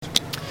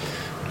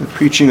The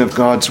preaching of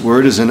God's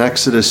Word is in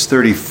Exodus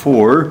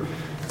 34,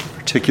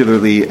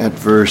 particularly at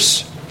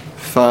verse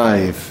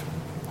 5.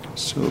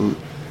 So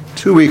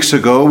 2 weeks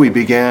ago we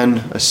began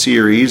a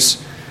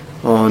series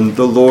on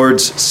the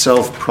Lord's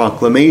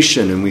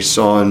Self-Proclamation, and we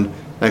saw in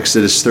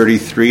Exodus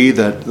 33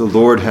 that the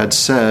Lord had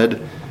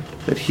said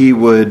that he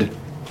would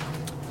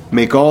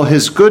make all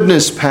his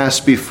goodness pass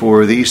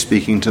before thee,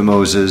 speaking to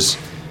Moses,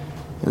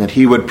 and that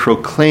he would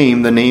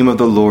proclaim the name of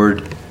the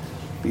Lord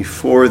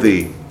before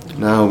thee.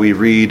 Now we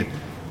read,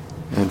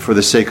 and for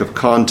the sake of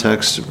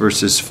context,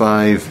 verses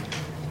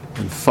 5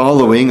 and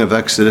following of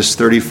Exodus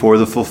 34,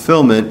 the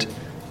fulfillment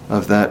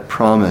of that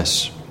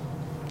promise.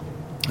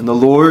 And the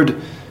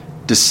Lord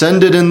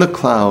descended in the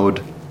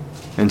cloud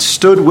and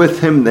stood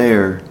with him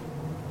there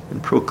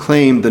and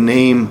proclaimed the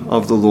name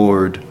of the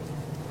Lord.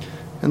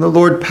 And the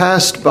Lord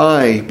passed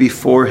by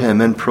before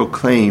him and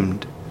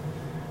proclaimed,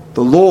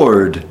 the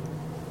Lord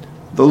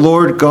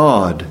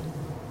God,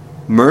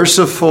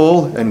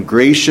 merciful and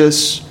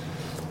gracious,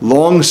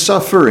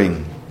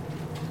 long-suffering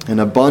and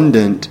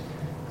abundant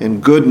in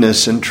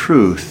goodness and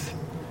truth,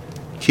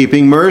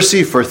 keeping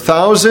mercy for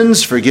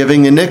thousands,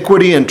 forgiving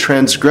iniquity and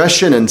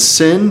transgression and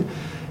sin,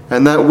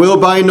 and that will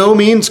by no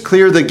means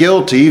clear the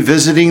guilty,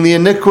 visiting the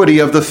iniquity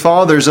of the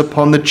fathers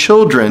upon the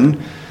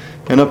children,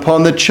 and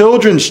upon the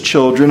children's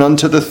children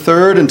unto the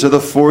third and to the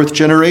fourth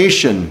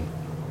generation.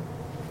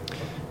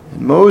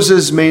 And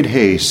Moses made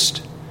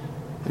haste,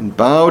 and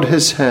bowed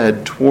his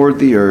head toward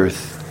the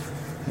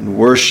earth, and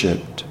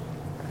worshipped.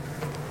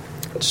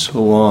 And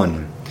so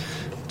on.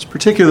 It's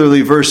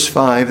particularly verse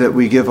 5 that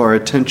we give our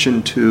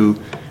attention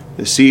to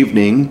this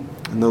evening.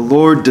 And the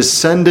Lord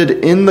descended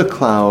in the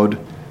cloud,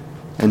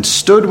 and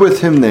stood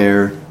with him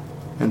there,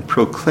 and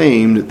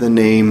proclaimed the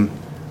name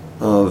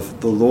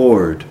of the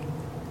Lord.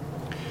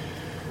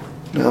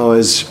 Now,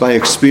 as by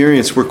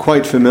experience, we're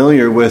quite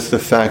familiar with the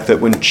fact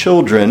that when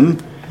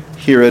children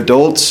hear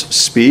adults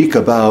speak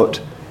about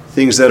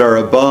things that are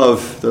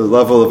above the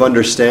level of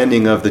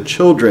understanding of the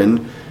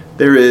children,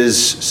 there is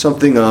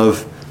something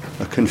of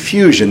a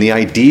confusion. The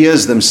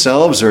ideas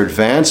themselves are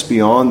advanced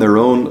beyond their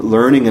own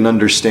learning and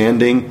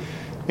understanding,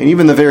 and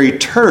even the very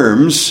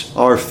terms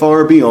are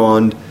far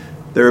beyond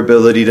their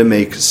ability to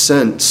make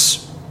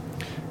sense.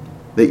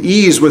 The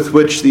ease with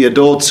which the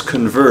adults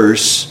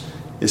converse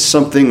is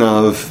something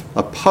of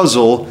a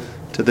puzzle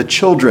to the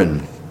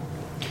children.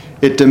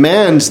 It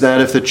demands that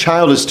if the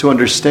child is to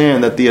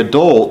understand that the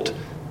adult,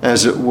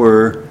 as it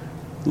were,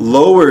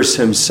 lowers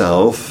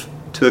himself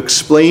to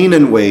explain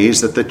in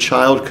ways that the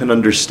child can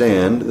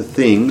understand the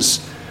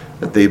things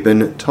that they've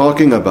been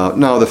talking about.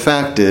 Now, the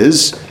fact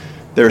is,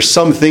 there are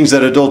some things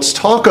that adults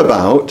talk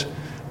about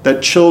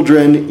that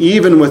children,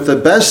 even with the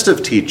best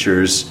of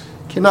teachers,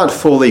 cannot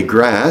fully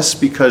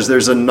grasp because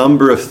there's a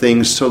number of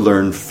things to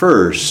learn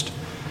first.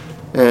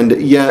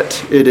 And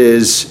yet it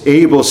is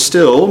able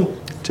still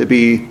to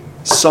be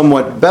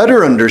somewhat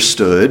better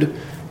understood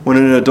when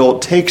an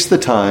adult takes the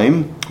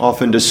time,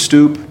 often to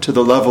stoop to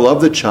the level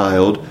of the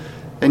child,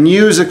 and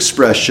use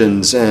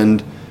expressions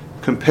and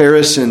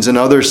comparisons and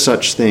other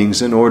such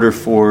things in order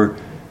for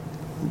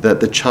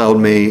that the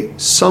child may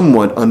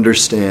somewhat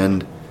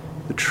understand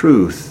the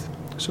truth.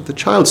 So if the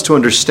child's to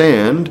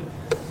understand,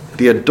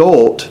 the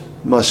adult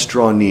must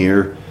draw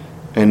near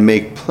and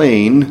make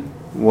plain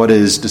what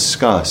is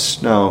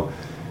discussed. Now,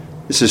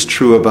 this is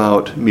true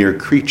about mere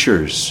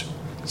creatures.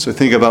 So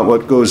think about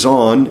what goes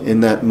on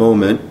in that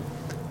moment.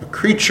 A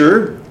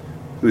creature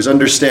whose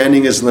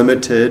understanding is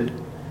limited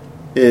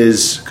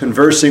is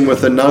conversing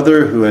with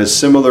another who has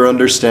similar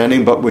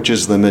understanding but which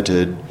is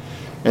limited,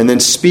 and then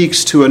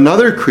speaks to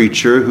another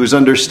creature whose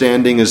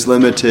understanding is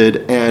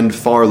limited and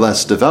far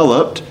less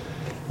developed,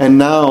 and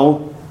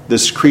now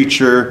this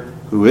creature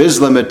who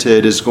is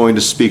limited is going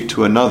to speak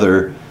to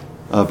another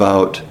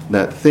about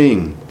that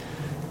thing.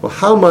 Well,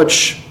 how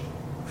much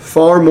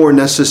far more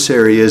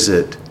necessary is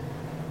it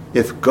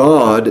if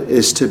God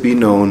is to be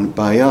known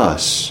by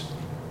us?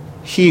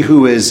 He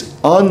who is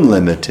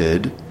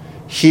unlimited,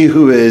 he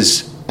who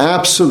is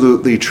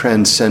absolutely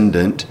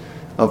transcendent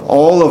of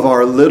all of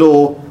our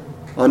little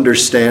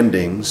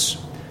understandings,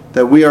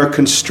 that we are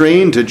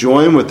constrained to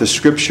join with the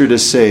Scripture to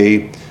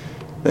say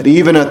that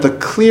even at the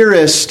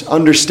clearest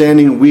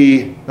understanding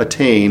we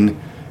attain,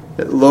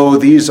 that lo,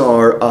 these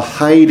are a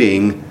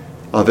hiding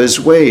of his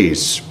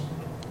ways.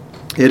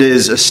 It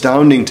is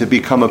astounding to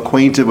become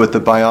acquainted with the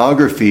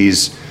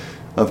biographies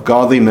of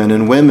godly men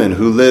and women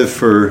who live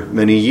for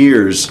many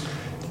years,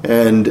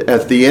 and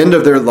at the end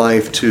of their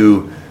life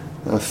to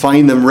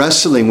find them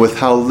wrestling with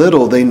how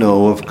little they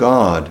know of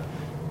God.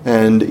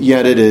 And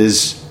yet it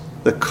is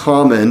the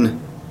common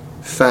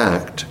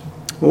fact.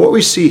 What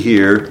we see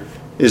here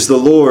is the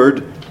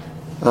Lord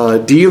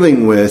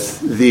dealing with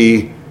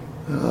the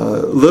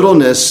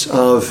littleness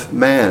of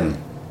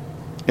man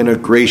in a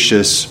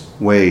gracious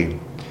way.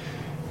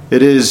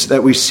 It is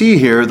that we see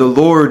here the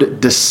Lord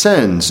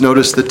descends.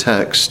 Notice the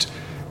text,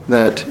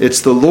 that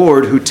it's the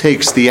Lord who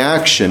takes the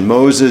action.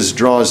 Moses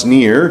draws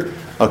near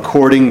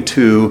according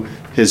to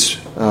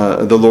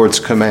the Lord's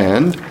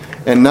command,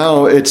 and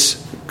now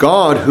it's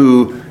God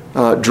who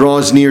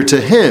draws near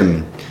to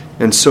him.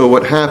 And so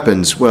what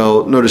happens?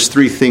 Well, notice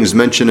three things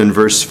mentioned in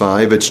verse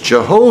 5. It's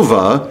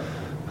Jehovah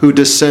who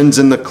descends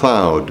in the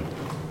cloud.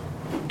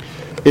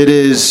 It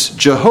is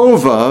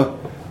Jehovah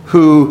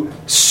who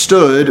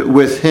stood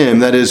with him,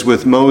 that is,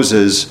 with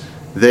Moses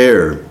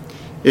there.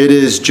 It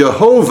is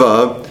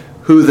Jehovah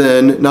who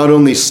then not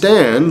only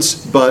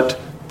stands, but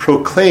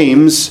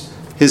proclaims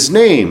his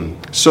name.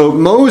 So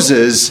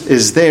Moses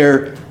is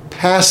there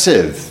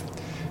passive.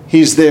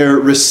 He's there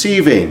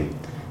receiving.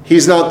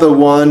 He's not the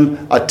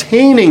one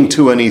attaining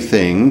to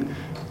anything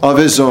of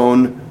his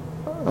own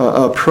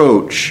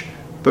approach,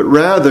 but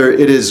rather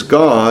it is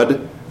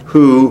God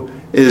who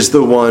is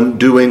the one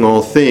doing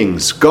all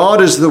things.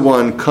 God is the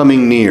one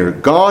coming near.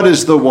 God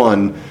is the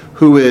one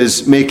who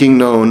is making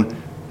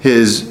known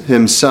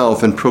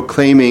himself and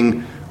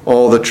proclaiming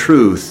all the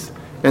truth.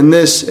 And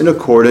this in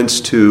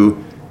accordance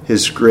to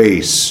his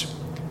grace.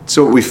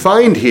 So what we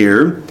find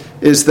here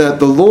is that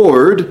the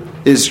Lord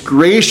is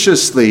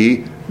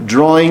graciously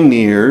drawing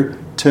near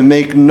to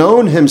make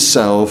known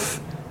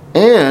himself,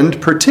 and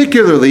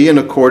particularly in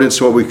accordance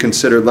to what we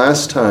considered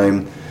last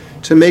time,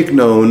 to make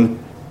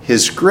known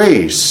his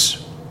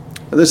grace.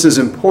 Now, this is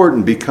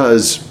important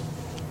because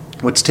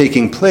what's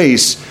taking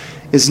place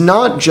is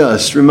not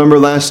just, remember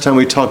last time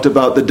we talked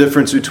about the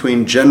difference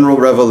between general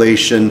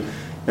revelation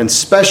and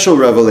special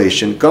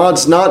revelation.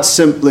 God's not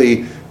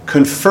simply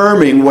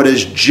confirming what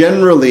is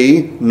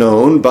generally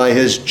known by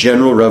his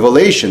general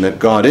revelation, that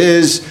God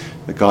is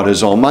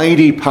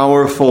almighty,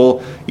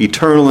 powerful,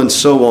 eternal, and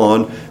so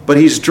on. But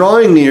he's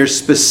drawing near,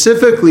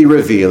 specifically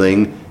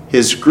revealing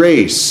his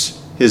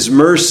grace, his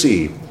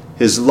mercy,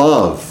 his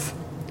love.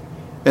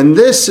 And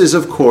this is,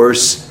 of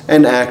course,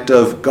 an act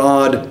of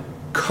God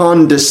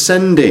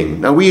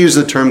condescending. Now, we use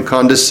the term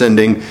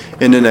condescending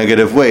in a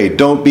negative way.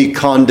 Don't be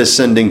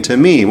condescending to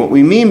me. What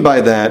we mean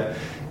by that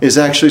is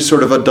actually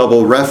sort of a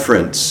double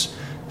reference.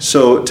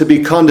 So to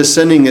be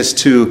condescending is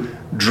to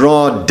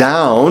draw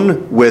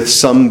down with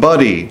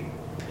somebody.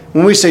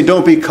 When we say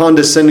don't be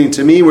condescending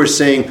to me, we're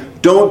saying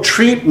don't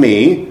treat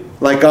me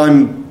like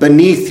I'm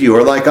beneath you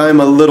or like I'm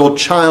a little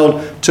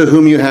child to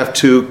whom you have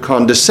to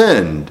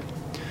condescend.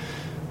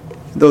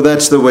 Though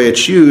that's the way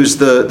it's used,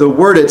 the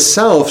word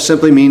itself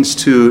simply means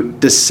to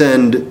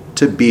descend,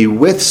 to be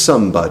with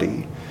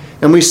somebody.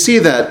 And we see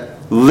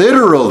that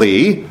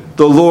literally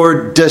the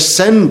Lord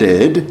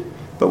descended,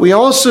 but we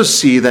also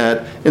see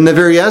that in the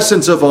very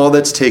essence of all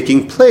that's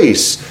taking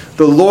place.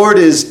 The Lord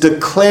is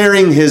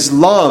declaring his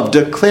love,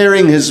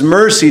 declaring his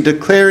mercy,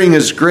 declaring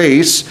his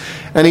grace,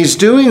 and he's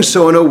doing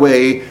so in a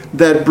way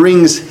that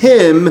brings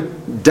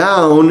him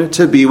down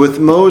to be with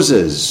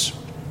Moses.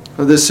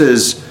 Now, this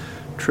is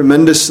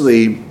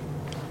tremendously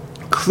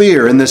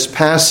clear in this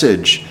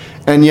passage,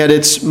 and yet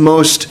it's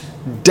most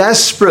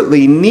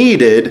desperately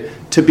needed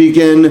to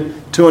begin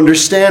to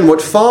understand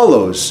what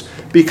follows.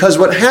 Because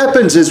what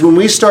happens is when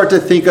we start to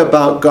think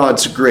about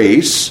God's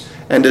grace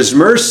and his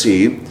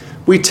mercy,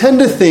 we tend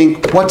to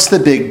think, what's the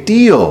big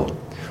deal?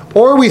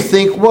 Or we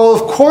think, well,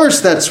 of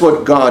course that's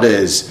what God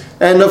is.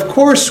 And of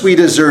course we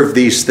deserve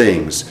these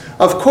things.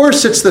 Of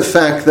course it's the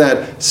fact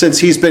that since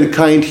he's been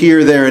kind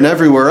here, there, and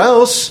everywhere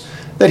else,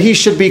 that he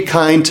should be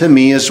kind to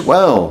me as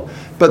well.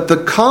 But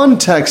the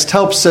context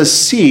helps us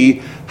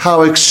see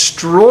how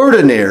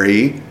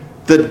extraordinary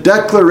the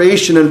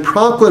declaration and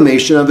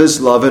proclamation of his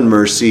love and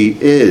mercy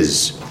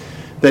is.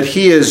 That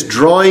he is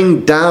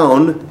drawing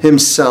down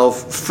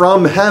himself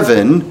from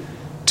heaven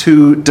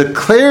to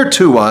declare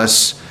to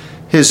us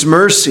his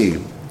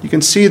mercy. You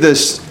can see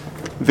this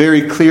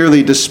very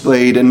clearly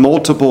displayed in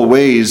multiple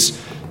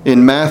ways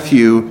in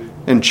Matthew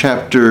and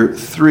chapter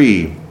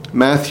 3.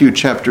 Matthew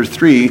chapter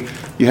 3,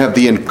 you have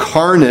the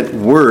incarnate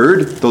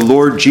Word, the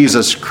Lord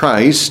Jesus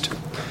Christ,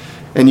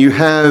 and you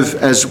have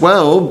as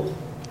well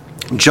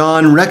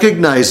John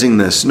recognizing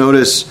this.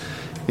 Notice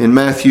in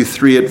Matthew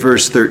 3 at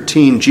verse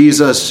 13,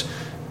 Jesus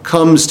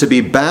comes to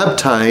be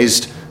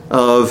baptized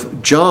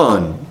of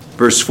John.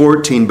 Verse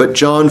 14, but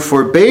John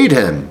forbade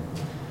him.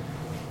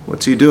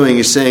 What's he doing?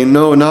 He's saying,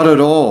 no, not at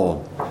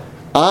all.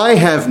 I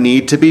have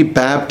need to be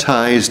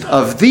baptized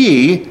of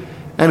thee,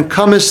 and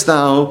comest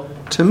thou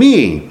to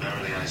me?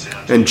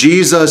 And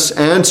Jesus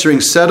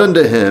answering said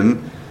unto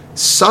him,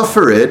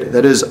 suffer it,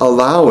 that is,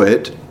 allow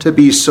it, to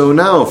be so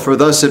now, for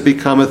thus it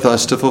becometh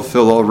us to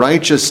fulfill all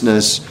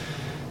righteousness.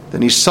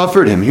 Then he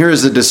suffered him. Here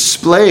is a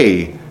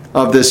display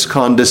of this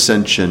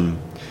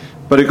condescension.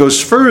 But it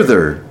goes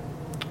further.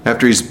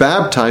 After he's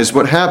baptized,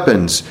 what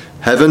happens?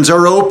 Heavens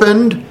are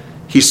opened.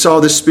 He saw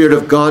the Spirit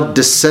of God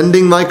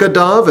descending like a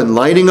dove and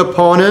lighting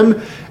upon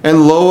him.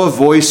 And lo, a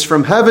voice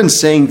from heaven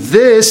saying,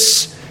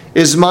 this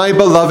is my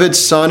beloved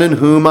Son in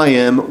whom I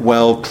am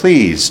well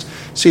pleased.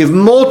 So you have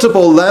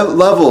multiple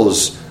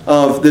levels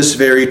of this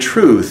very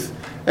truth.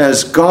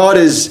 As God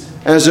is,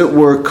 as it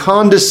were,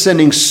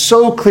 condescending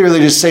so clearly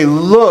to say,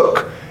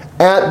 look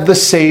at the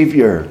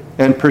Savior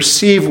and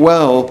perceive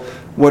well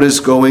what is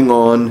going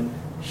on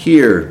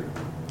here.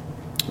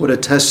 What a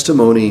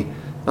testimony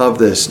of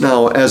this.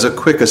 Now, as a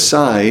quick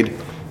aside,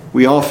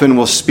 we often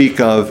will speak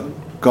of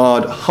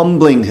God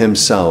humbling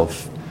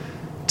himself.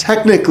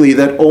 technically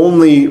that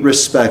only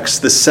respects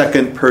the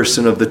second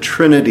person of the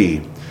Trinity.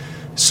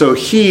 So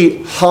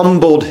he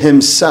humbled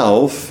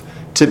himself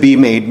to be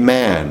made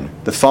man.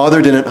 The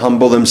Father didn't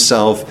humble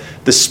himself.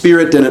 The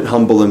Spirit didn't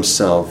humble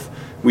himself.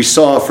 We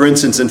saw, for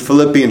instance, in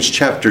Philippians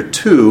chapter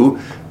 2,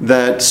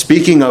 that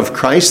speaking of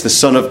Christ, the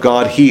Son of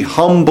God, he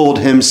humbled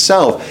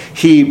himself.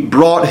 He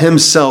brought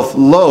himself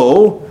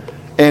low,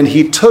 and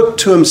he took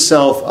to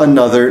himself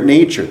another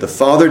nature. The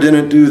Father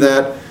didn't do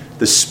that.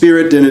 The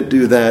Spirit didn't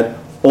do that.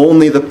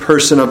 Only the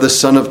person of the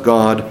Son of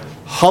God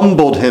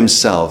humbled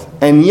himself.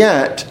 And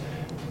yet,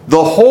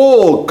 the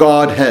whole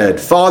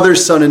Godhead, Father,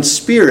 Son, and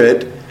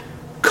Spirit,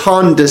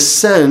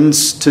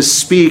 condescends to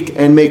speak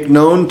and make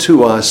known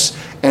to us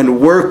and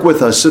work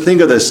with us. So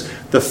think of this.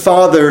 The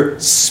Father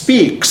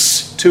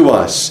speaks to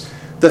us.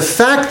 The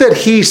fact that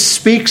he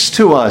speaks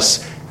to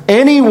us,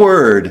 any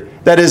word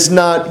that is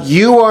not,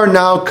 "You are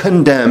now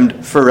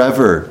condemned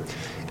forever,"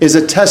 is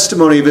a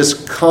testimony of his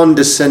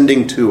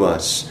condescending to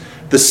us.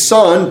 The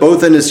Son,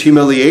 both in his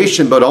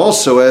humiliation, but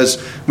also, as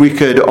we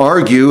could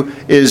argue,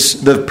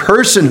 is the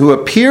person who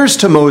appears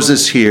to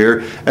Moses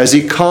here as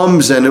he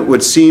comes, and it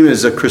would seem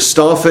as a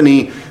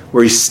Christophany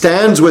where he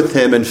stands with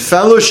him and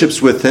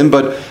fellowships with him,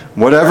 but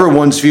whatever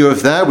one's view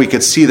of that, we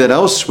could see that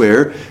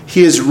elsewhere.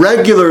 He is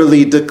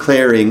regularly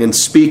declaring and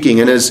speaking,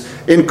 and his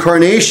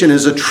incarnation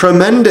is a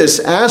tremendous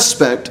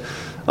aspect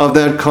of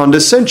that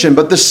condescension,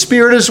 but the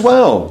Spirit as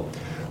well,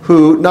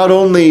 who not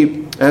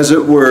only, as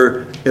it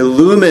were,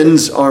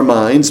 illumines our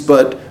minds,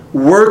 but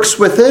works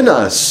within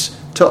us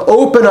to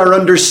open our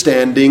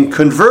understanding,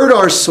 convert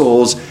our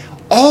souls.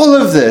 All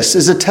of this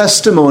is a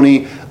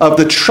testimony of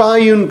the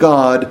triune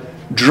God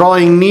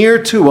drawing near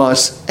to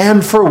us,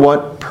 and for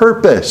what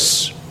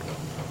purpose?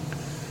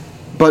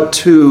 But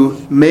to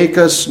make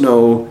us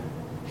know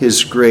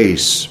his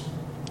grace.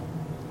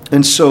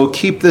 And so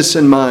keep this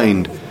in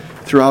mind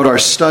throughout our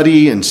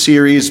study and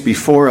series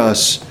before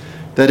us,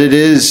 that it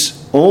is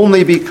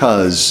only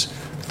because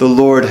the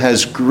Lord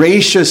has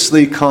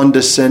graciously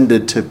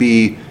condescended to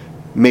be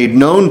made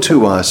known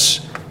to us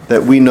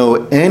that we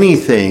know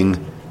anything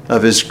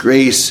of his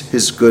grace,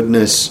 his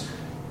goodness,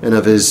 and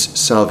of his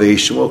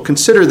salvation. Well,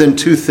 consider then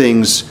two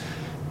things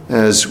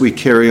as we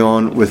carry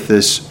on with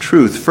this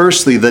truth.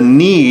 Firstly, the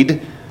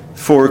need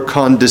for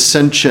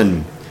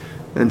condescension.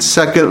 And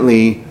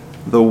secondly,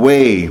 the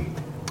way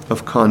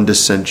of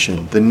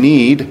condescension. The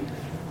need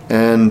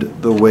and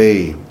the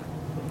way.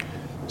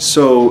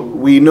 So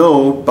we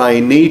know by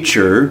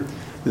nature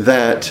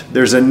that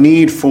there's a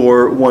need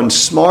for one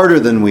smarter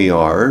than we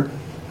are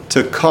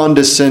to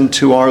condescend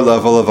to our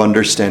level of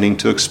understanding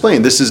to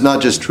explain. This is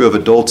not just true of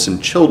adults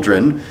and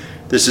children.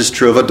 This is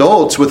true of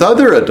adults with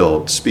other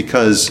adults,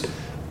 because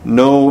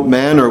no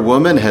man or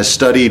woman has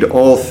studied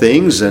all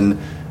things, and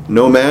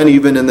no man,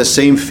 even in the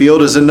same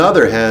field as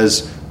another,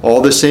 has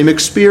all the same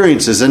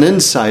experiences and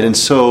insight. And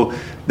so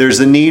there's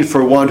a need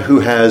for one who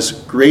has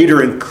greater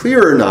and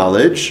clearer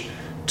knowledge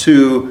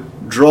to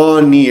draw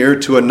near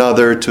to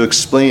another to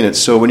explain it.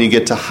 So when you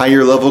get to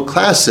higher level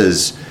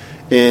classes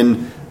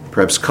in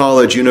perhaps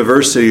college,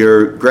 university,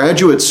 or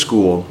graduate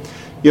school,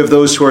 you have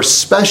those who are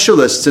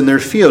specialists in their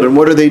field. And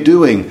what are they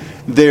doing?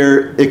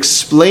 They're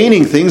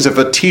explaining things, if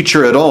a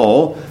teacher at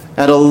all,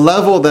 at a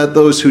level that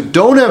those who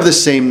don't have the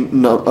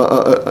same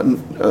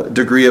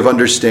degree of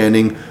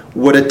understanding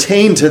would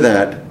attain to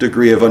that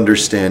degree of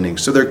understanding.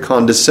 So they're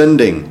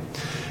condescending.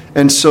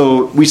 And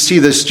so we see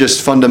this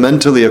just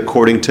fundamentally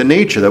according to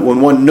nature, that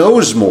when one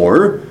knows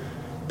more,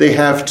 they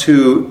have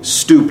to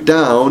stoop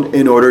down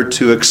in order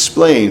to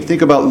explain.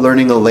 Think about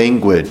learning a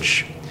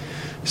language.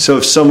 So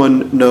if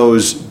someone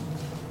knows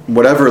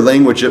whatever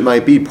language it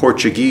might be,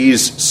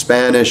 Portuguese,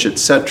 Spanish,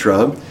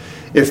 etc.,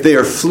 if they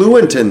are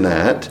fluent in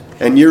that,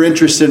 and you're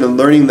interested in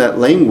learning that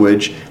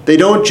language, they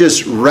don't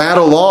just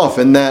rattle off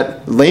in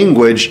that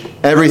language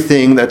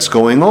everything that's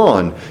going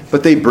on,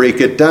 but they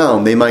break it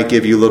down. They might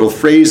give you little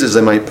phrases.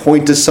 They might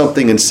point to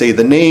something and say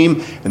the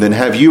name, and then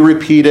have you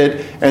repeat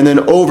it. And then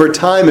over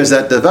time, as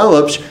that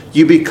develops,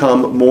 you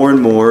become more and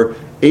more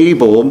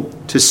able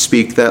to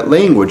speak that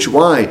language.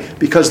 Why?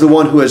 Because the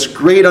one who has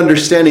great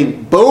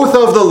understanding both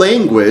of the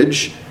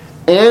language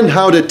and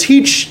how to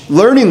teach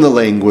learning the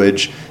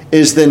language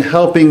is then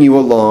helping you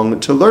along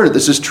to learn it.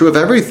 This is true of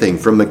everything,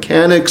 from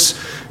mechanics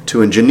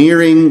to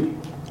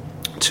engineering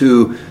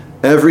to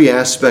every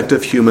aspect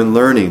of human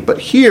learning. But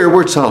here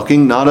we're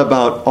talking not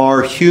about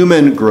our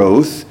human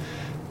growth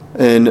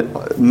and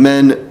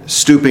men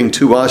stooping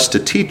to us to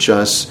teach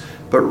us,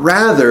 but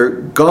rather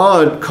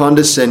God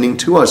condescending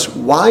to us.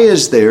 Why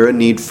is there a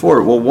need for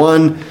it? Well,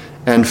 one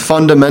and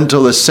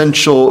fundamental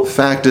essential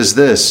fact is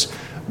this: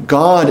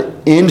 God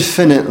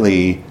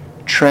infinitely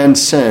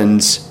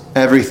transcends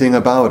everything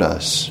about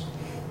us.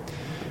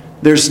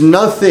 There's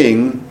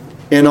nothing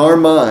in our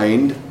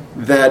mind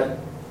that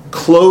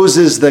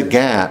closes the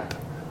gap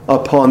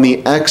upon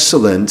the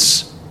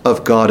excellence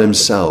of God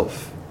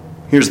himself.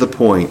 Here's the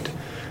point.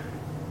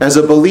 As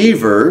a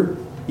believer,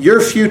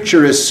 your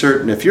future is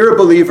certain. If you're a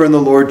believer in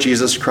the Lord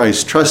Jesus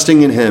Christ,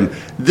 trusting in him,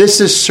 this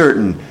is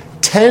certain.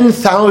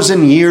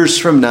 10,000 years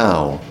from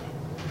now,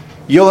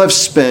 you'll have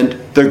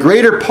spent the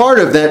greater part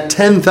of that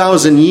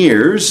 10,000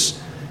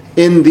 years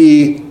in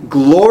the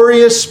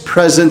glorious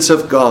presence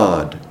of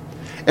God.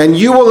 And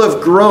you will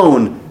have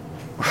grown,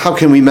 how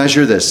can we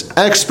measure this?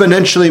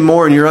 Exponentially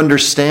more in your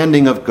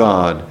understanding of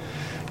God,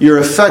 your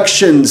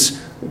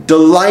affections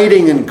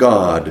delighting in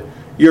God,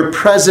 your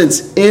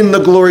presence in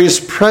the glorious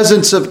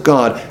presence of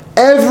God,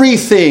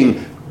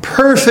 everything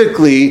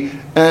perfectly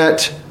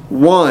at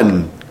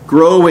one,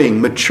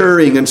 growing,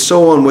 maturing, and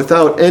so on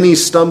without any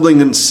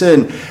stumbling and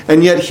sin.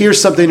 And yet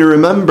here's something to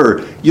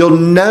remember. You'll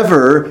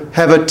never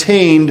have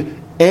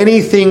attained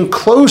anything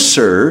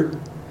closer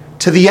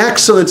to the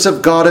excellence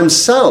of God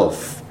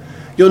himself.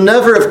 You'll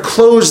never have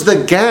closed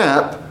the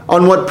gap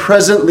on what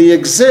presently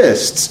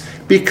exists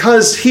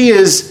because he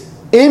is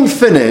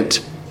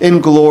infinite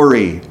in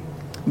glory.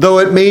 Though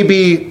it may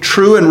be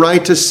true and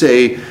right to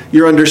say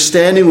your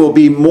understanding will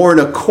be more in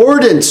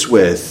accordance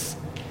with,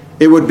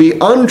 it would be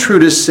untrue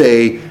to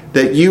say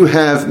that you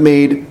have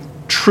made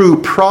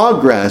true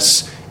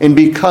progress in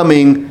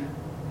becoming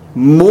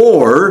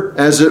more,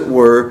 as it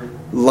were,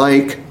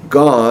 like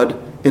God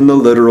in the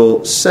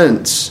literal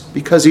sense,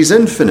 because he's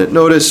infinite.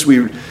 Notice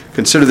we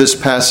considered this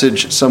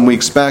passage some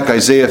weeks back,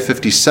 Isaiah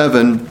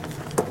 57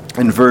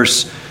 and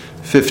verse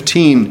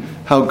 15,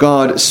 how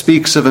God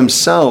speaks of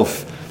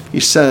himself.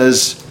 He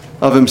says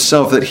of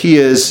himself that he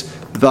is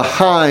the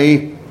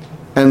high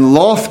and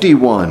lofty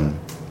one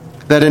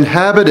that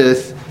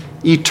inhabiteth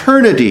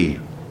eternity.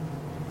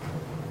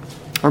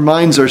 Our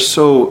minds are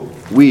so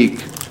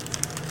weak,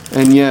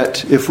 and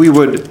yet if we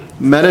would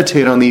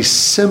meditate on these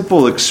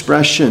simple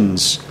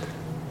expressions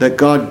that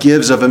God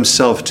gives of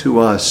himself to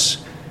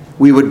us,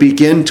 we would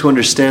begin to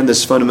understand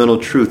this fundamental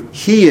truth.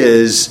 He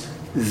is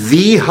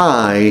the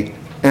high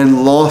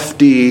and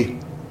lofty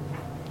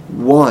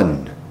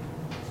one.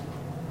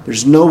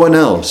 There's no one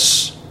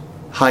else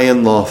high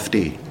and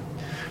lofty.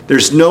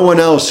 There's no one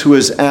else who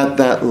is at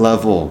that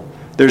level.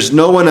 There's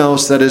no one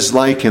else that is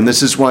like him.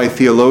 This is why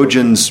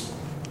theologians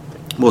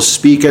will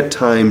speak at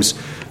times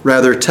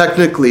rather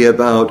technically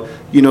about,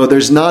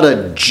 there's not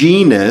a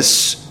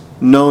genus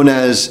known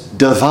as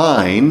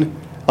divine,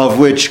 of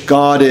which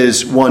God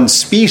is one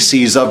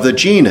species of the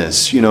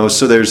genus.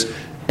 So there's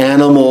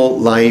animal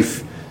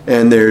life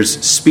and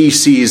there's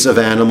species of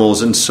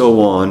animals and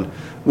so on.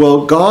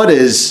 Well, God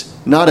is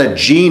not a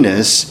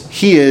genus.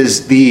 He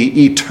is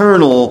the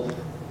eternal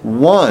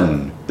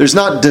one. There's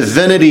not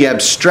divinity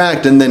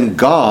abstract and then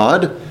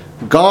God.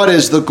 God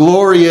is the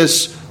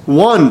glorious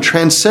one,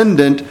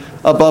 transcendent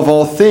above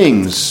all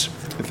things.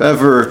 If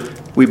ever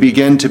we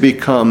begin to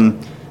become,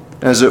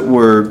 as it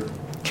were,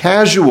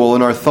 casual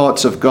in our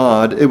thoughts of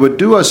God, it would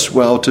do us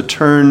well to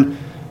turn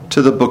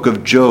to the book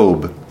of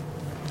Job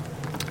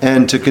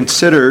and to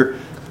consider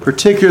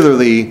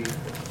particularly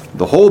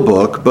the whole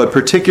book, but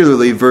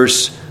particularly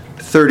verse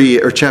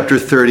 30 or chapter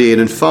 38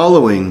 and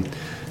following,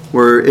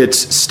 where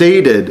it's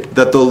stated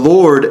that the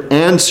Lord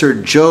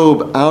answered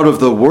Job out of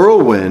the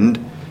whirlwind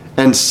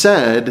and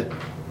said,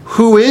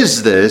 "Who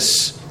is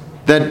this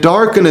that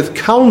darkeneth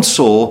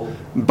counsel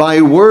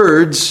by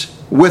words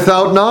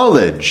without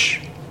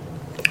knowledge?"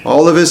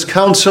 All of his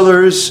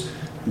counselors,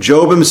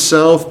 Job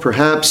himself,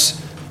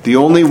 perhaps the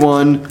only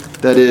one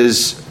that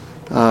is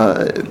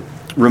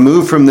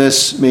removed from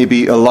this,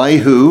 maybe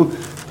Elihu.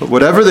 But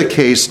whatever the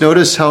case,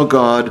 notice how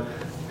God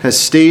has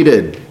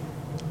stated.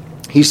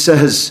 He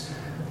says,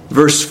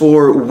 verse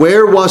 4,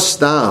 "Where wast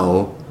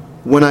thou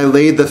when I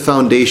laid the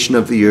foundation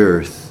of the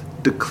earth?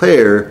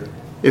 Declare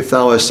if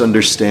thou hast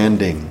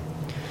understanding."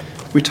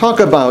 We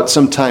talk about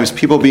sometimes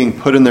people being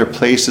put in their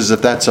places,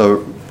 if that's a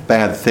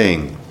bad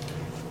thing.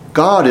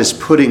 God is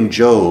putting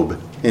Job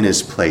in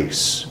his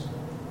place.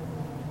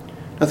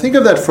 Now think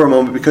of that for a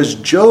moment, because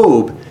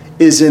Job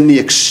is in the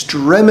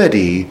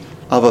extremity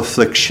of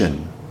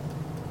affliction.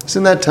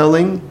 Isn't that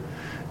telling?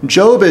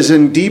 Job is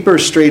in deeper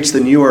straits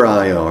than you or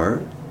I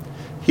are.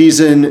 He's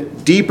in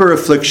deeper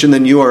affliction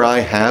than you or I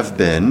have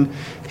been.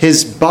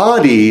 His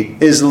body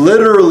is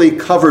literally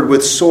covered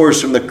with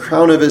sores from the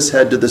crown of his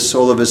head to the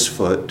sole of his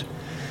foot.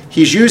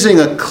 He's using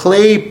a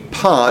clay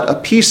pot, a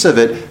piece of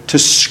it, to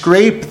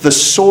scrape the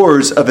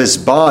sores of his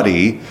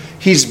body.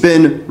 He's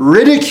been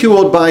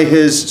ridiculed by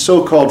his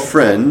so-called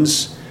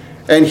friends,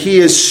 and he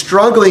is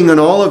struggling in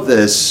all of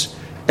this,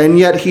 and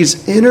yet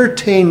he's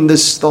entertained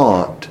this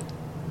thought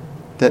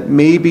that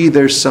maybe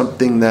there's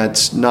something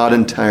that's not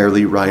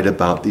entirely right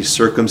about these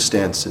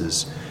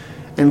circumstances.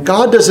 And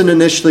God doesn't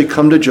initially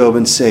come to Job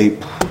and say,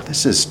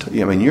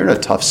 you're in a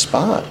tough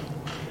spot.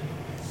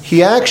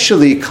 He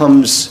actually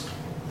comes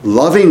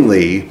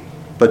lovingly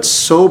but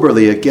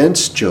soberly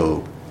against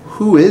Job.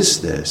 Who is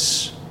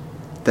this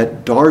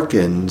that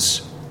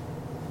darkens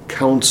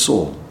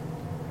counsel?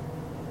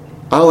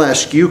 I'll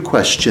ask you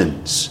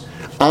questions.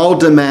 I'll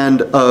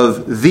demand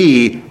of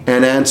thee,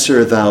 and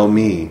answer thou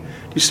me.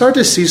 You start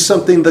to see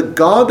something. The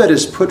God that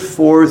is put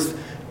forth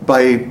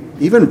by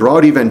even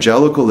broad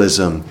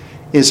evangelicalism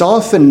is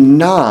often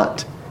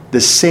not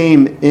the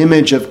same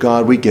image of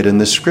God we get in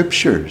the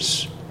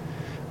Scriptures.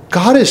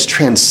 God is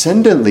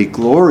transcendently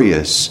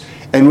glorious,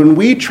 And when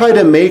we try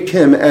to make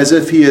him as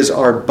if he is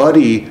our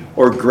buddy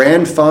or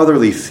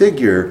grandfatherly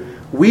figure,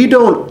 we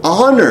don't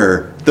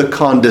honor the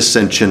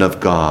condescension of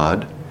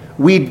God.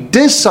 We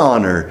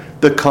dishonor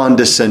the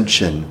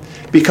condescension,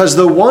 because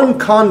the one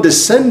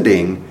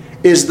condescending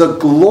is the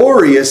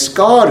glorious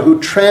God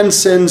who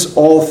transcends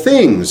all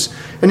things.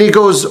 And he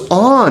goes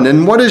on,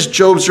 and what is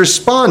Job's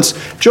response?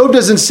 Job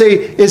doesn't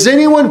say, is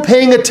anyone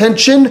paying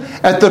attention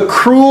at the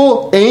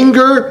cruel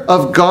anger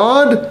of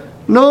God?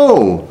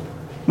 No.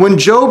 When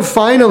Job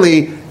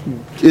finally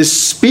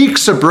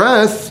speaks a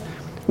breath,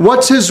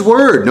 what's his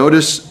word?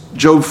 Notice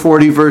Job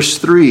 40, verse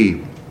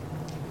 3.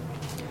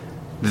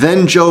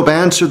 Then Job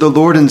answered the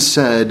Lord and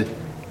said,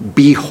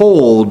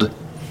 behold,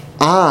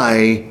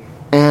 I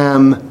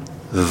am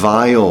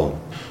vile.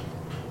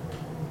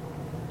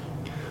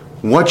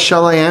 What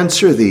shall I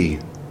answer thee?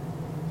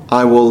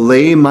 I will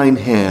lay mine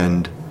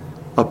hand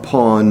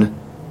upon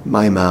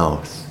my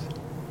mouth.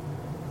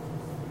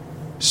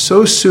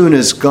 So soon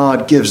as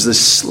God gives the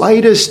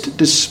slightest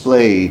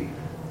display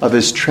of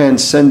his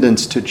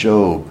transcendence to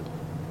Job,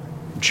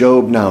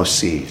 Job now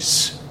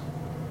sees.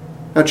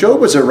 Now, Job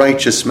was a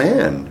righteous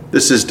man.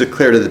 This is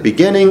declared at the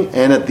beginning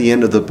and at the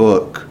end of the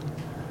book.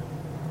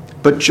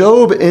 But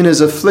Job, in his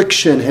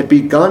affliction, had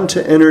begun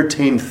to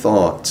entertain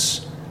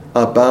thoughts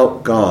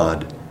about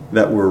God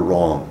that were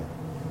wrong.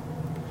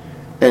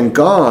 And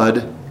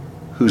God,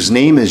 whose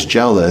name is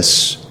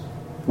jealous,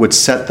 would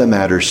set the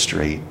matter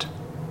straight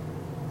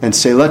and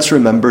say, let's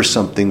remember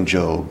something,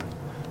 Job.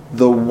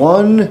 The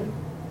one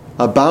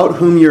about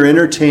whom you're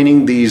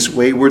entertaining these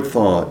wayward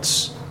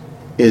thoughts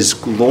is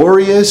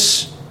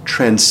glorious,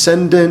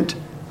 transcendent,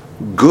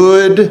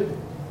 good,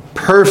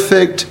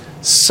 perfect,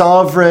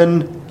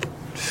 sovereign.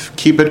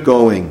 Keep it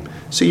going.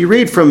 So you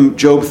read from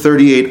Job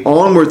 38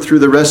 onward through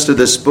the rest of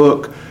this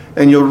book,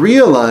 and you'll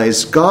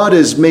realize God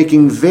is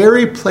making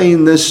very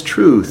plain this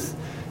truth.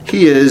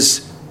 He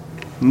is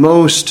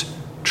most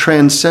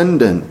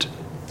transcendent.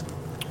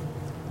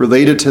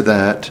 Related to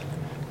that,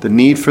 the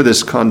need for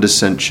this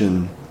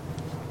condescension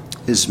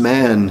is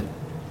man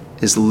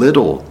is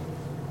little.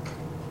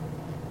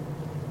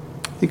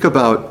 Think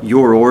about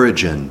your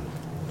origin.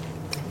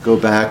 Go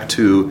back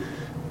to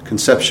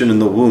conception in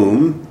the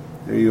womb.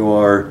 There you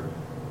are,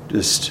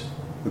 just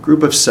a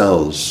group of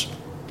cells.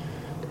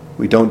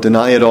 We don't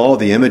deny at all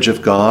the image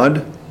of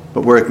God,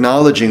 but we're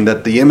acknowledging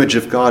that the image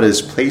of God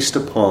is placed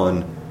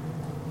upon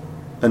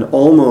an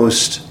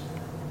almost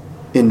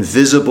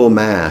invisible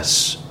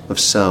mass of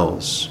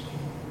cells.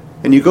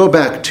 And you go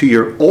back to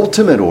your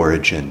ultimate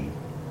origin.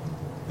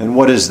 And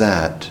what is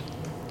that?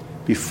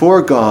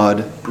 Before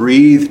God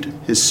breathed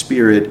his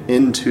spirit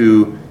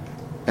into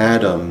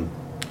Adam,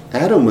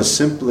 Adam was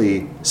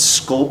simply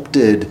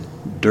sculpted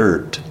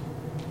dirt.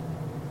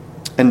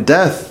 And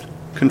death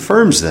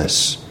confirms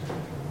this.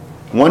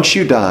 Once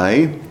you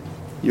die,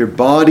 your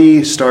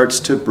body starts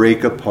to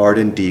break apart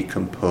and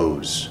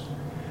decompose.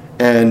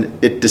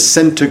 And it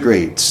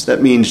disintegrates.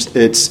 That means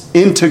its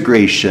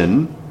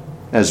integration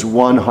as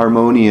one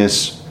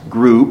harmonious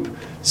group,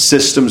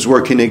 systems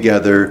working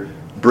together,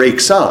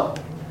 breaks up.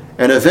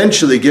 And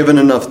eventually, given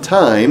enough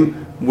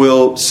time,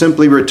 will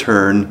simply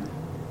return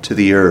to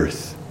the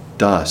earth,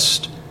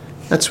 dust.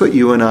 That's what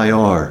you and I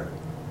are.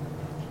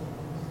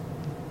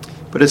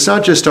 But it's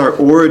not just our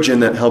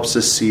origin that helps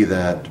us see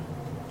that.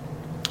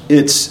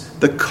 It's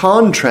the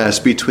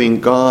contrast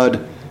between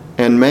God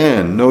and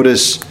man.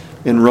 Notice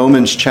in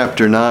Romans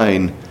chapter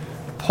 9,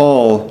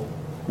 Paul,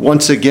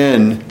 once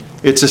again,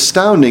 it's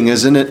astounding,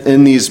 isn't it?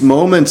 In these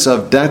moments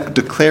of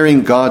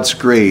declaring God's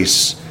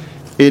grace,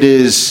 it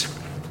is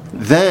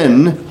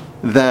then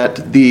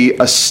that the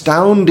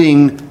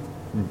astounding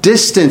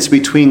distance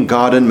between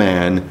God and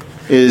man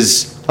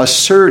is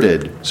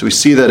asserted. So we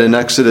see that in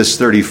Exodus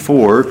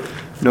 34.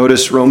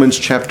 Notice Romans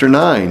chapter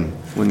 9,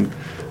 when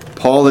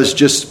Paul has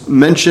just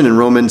mentioned in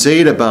Romans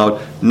 8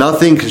 about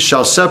nothing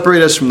shall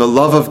separate us from the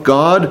love of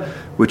God,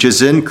 which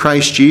is in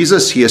Christ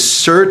Jesus. He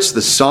asserts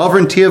the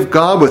sovereignty of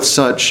God with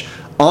such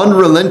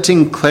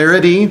unrelenting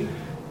clarity.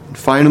 And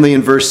finally,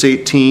 in verse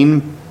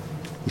 18,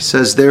 he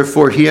says,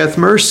 therefore he hath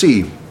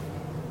mercy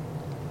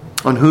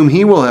on whom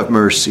he will have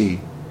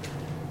mercy,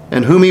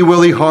 and whom he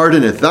will he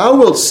hardeneth. Thou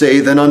wilt say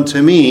then unto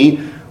me,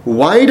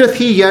 why doth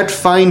he yet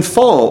find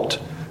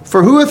fault?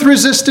 For who hath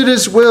resisted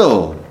his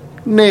will?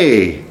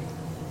 Nay,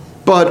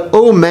 but,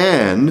 O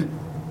man,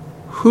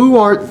 who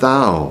art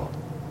thou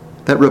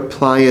that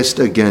repliest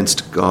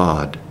against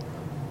God?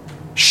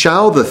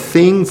 Shall the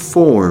thing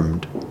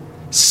formed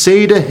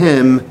say to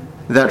him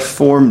that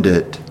formed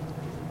it,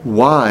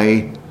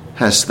 why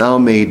hast thou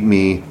made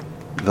me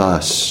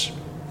thus?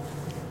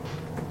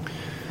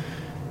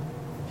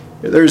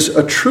 There's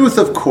a truth,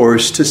 of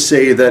course, to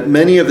say that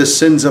many of the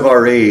sins of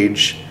our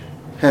age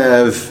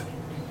have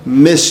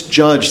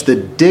misjudged the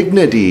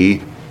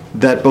dignity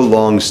that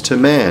belongs to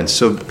man.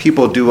 So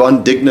people do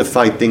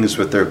undignified things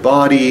with their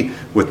body,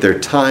 with their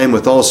time,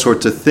 with all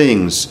sorts of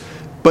things.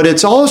 But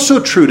it's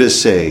also true to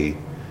say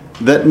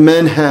that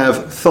men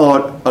have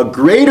thought a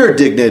greater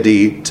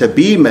dignity to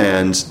be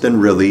man's than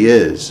really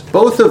is.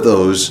 Both of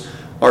those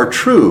are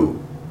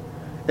true.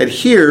 And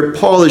here,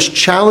 Paul is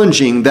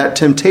challenging that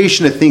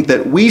temptation to think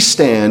that we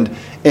stand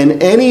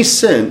in any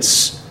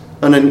sense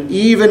on an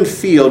even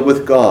field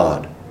with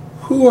God.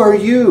 Who are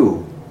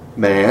you,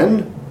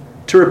 man?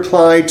 To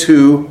reply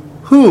to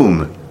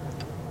whom?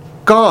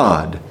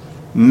 God.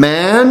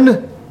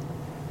 Man,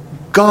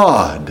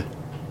 God.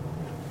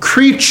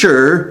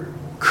 Creature,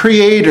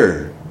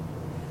 creator.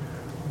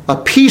 A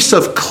piece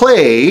of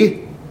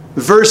clay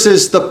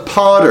versus the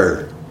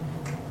potter.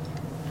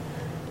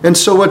 And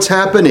so what's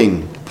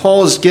happening?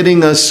 Paul's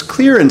getting us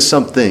clear in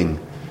something.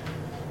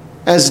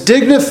 As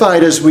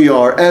dignified as we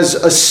are, as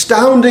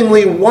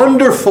astoundingly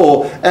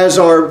wonderful as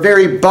our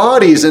very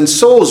bodies and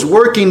souls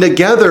working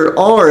together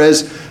are,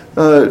 as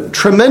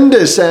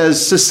tremendous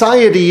as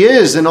society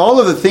is, and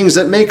all of the things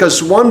that make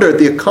us wonder at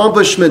the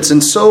accomplishments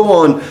and so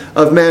on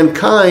of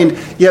mankind,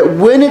 yet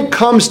when it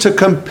comes to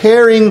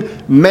comparing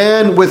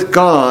man with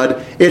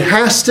God, it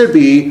has to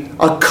be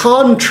a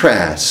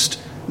contrast,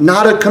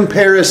 not a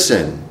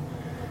comparison.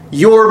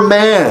 You're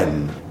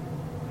man.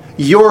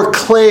 You're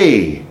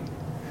clay.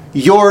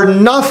 You're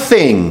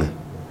nothing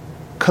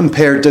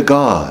compared to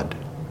God.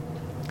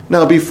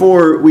 Now,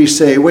 before we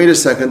say, wait a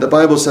second, the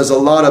Bible says a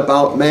lot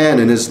about man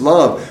and his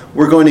love,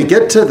 we're going to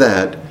get to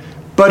that.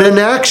 But in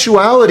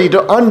actuality,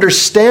 to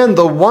understand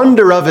the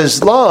wonder of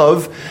his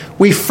love,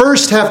 we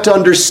first have to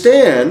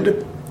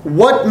understand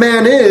what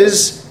man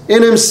is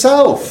in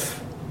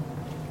himself.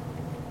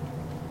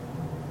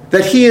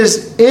 That he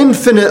is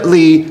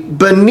infinitely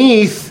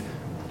beneath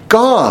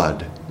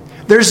God.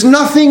 There's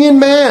nothing in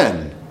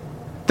man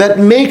that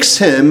makes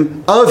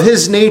him, of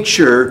his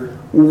nature,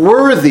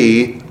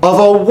 worthy of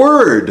a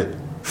word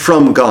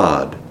from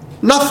God.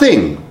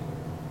 Nothing.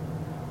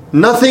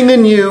 Nothing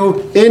in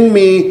you, in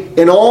me,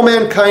 in all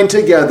mankind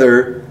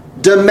together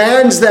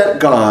demands that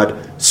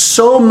God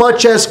so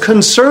much as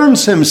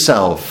concerns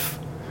himself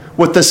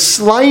with the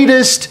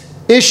slightest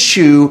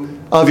issue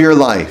of your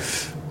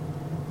life.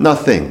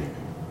 Nothing.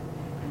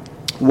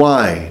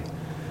 Why?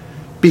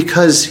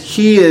 Because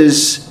he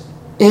is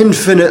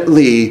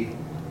infinitely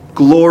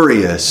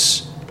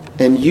glorious,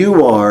 and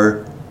you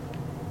are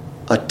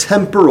a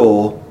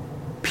temporal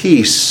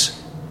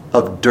piece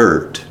of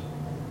dirt.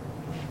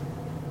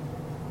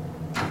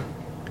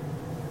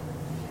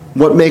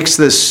 What makes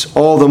this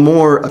all the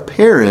more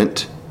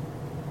apparent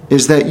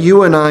is that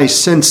you and I,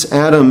 since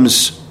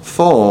Adam's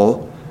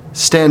fall,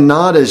 stand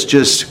not as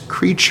just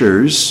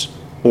creatures,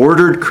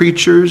 ordered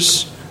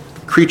creatures,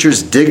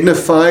 creatures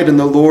dignified in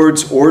the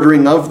Lord's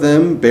ordering of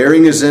them,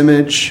 bearing his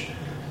image,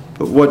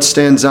 but what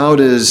stands out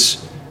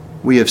is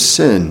we have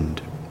sinned.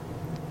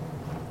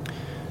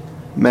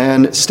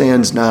 Man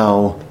stands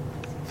now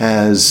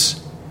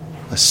as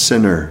a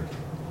sinner.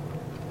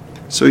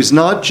 So he's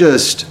not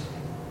just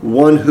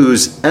one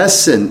whose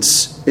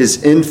essence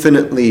is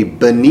infinitely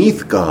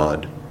beneath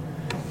God,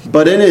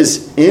 but in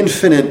his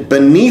infinite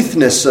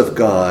beneathness of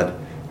God,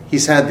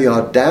 he's had the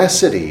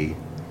audacity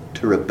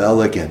to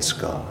rebel against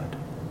God.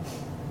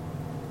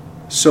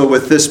 So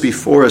with this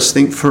before us,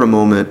 think for a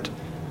moment,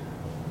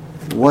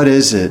 what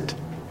is it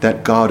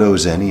that God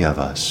owes any of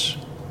us?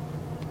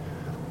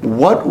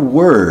 What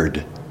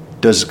word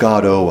does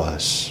God owe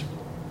us?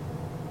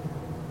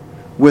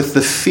 With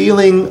the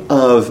feeling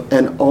of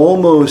an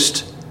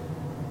almost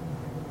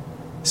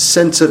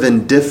sense of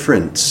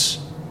indifference,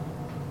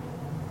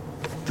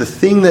 the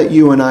thing that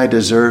you and I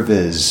deserve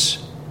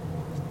is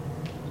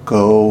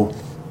go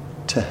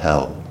to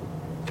hell.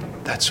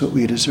 That's what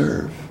we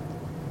deserve.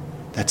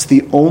 That's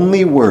the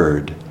only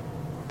word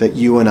that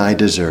you and I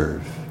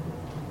deserve.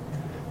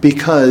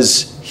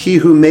 Because he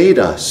who made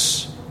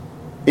us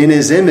in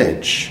his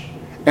image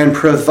and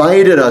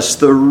provided us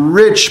the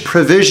rich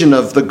provision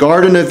of the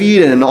Garden of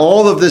Eden and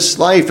all of this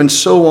life and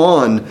so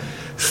on,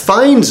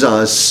 finds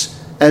us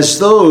as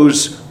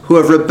those who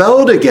have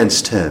rebelled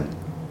against him.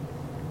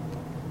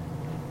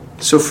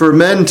 So for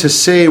men to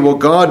say, well,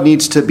 God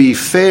needs to be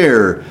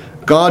fair,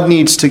 God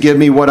needs to give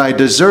me what I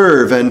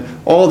deserve, and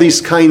all these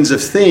kinds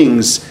of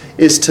things,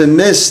 is to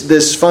miss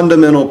this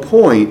fundamental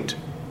point.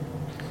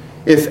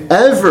 If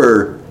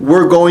ever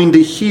we're going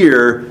to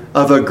hear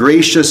of a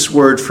gracious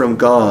word from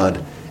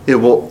God, it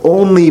will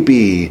only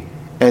be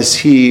as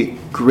he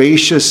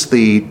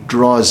graciously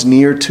draws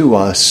near to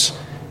us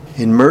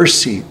in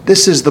mercy.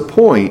 This is the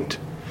point.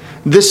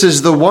 This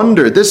is the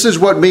wonder. This is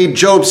what made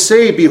Job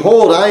say,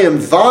 behold, I am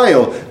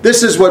vile.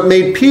 This is what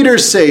made Peter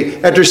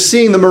say, after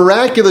seeing the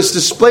miraculous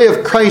display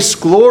of Christ's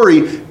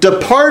glory,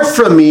 depart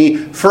from me,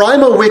 for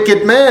I'm a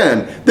wicked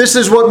man. This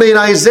is what made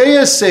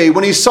Isaiah say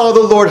when he saw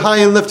the Lord high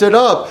and lifted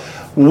up,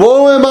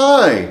 woe am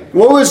I,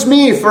 woe is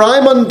me, for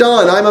I'm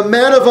undone. I'm a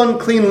man of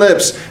unclean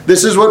lips.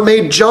 This is what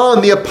made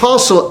John the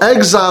apostle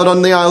exiled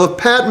on the Isle of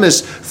Patmos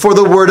for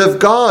the word of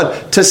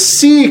God, to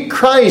see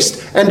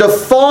Christ and to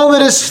fall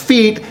at his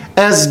feet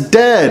as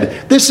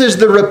dead. This is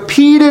the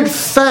repeated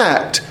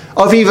fact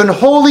of even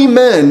holy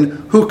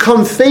men who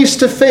come face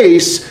to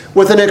face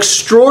with an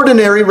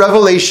extraordinary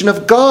revelation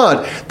of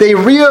God. They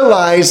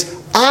realize,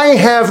 I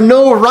have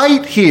no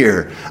right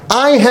here.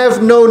 I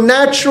have no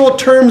natural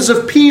terms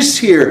of peace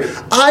here.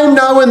 I'm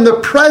now in the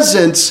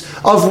presence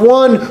of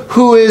one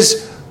who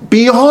is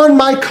beyond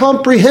my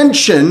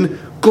comprehension,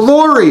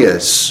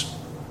 glorious.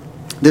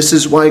 This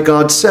is why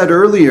God said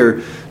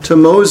earlier to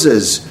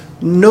Moses,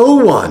 no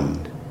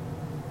one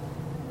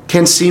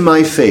can see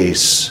my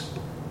face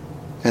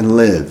and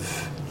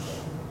live.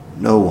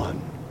 No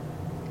one.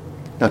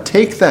 Now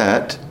take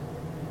that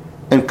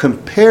and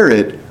compare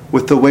it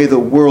with the way the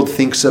world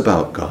thinks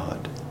about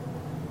God.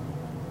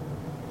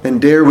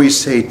 And dare we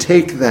say,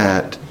 take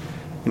that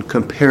and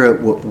compare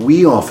it what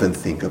we often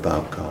think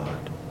about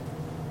God.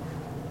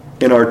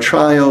 In our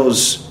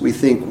trials, we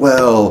think,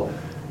 well,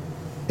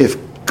 if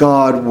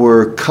God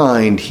were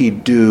kind,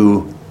 he'd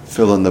do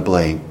fill in the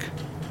blank.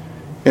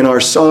 In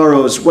our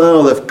sorrows,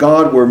 well, if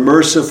God were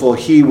merciful,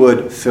 he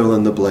would fill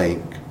in the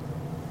blank.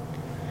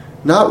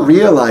 Not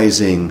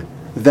realizing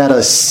that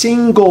a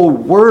single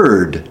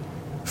word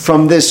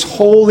from this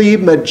holy,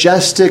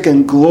 majestic,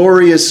 and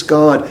glorious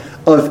God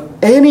of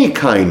any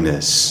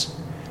kindness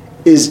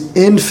is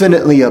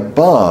infinitely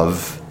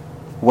above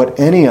what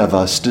any of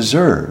us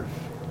deserve.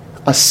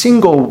 A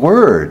single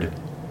word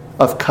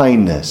of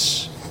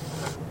kindness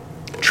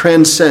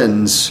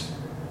transcends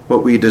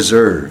what we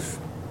deserve.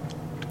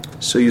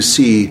 So you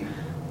see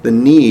the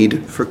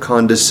need for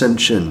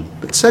condescension.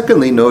 But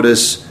secondly,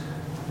 notice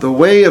the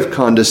way of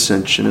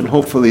condescension, and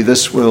hopefully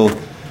this will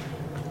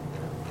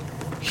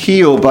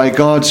heal by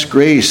God's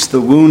grace the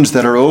wounds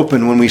that are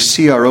open when we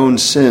see our own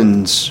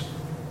sins.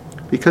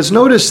 Because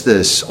notice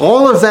this,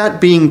 all of that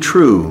being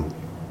true,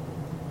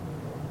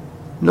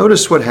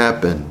 notice what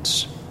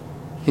happens.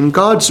 In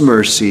God's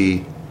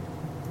mercy,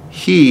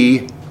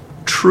 he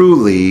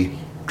truly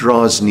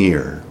draws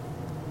near.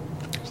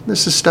 Isn't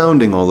this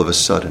astounding all of a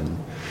sudden?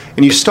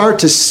 And you start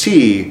to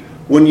see,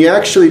 when you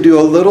actually do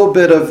a little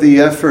bit of the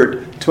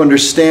effort to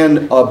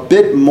understand a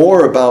bit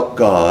more about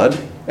God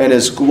and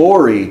his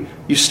glory,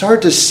 you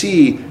start to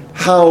see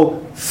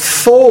how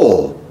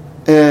full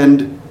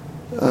and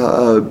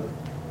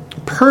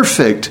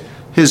perfect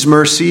his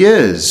mercy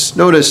is.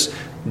 Notice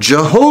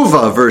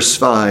Jehovah, verse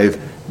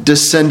 5,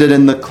 descended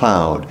in the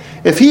cloud.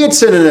 If he had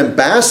sent an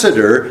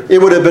ambassador,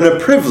 it would have been a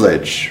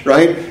privilege,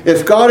 right?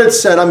 If God had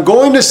said, I'm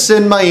going to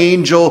send my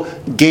angel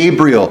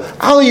Gabriel.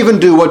 I'll even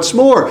do what's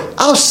more.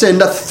 I'll send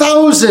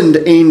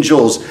 1,000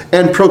 angels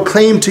and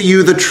proclaim to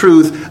you the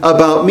truth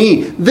about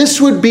me. This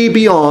would be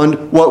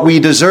beyond what we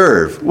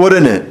deserve,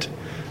 wouldn't it?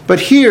 But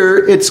here,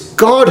 it's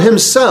God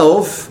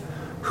himself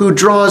who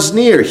draws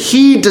near.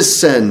 He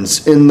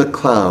descends in the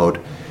cloud.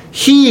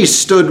 He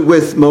stood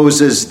with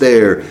Moses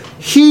there.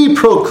 He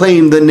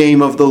proclaimed the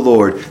name of the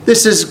Lord.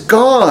 This is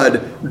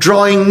God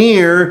drawing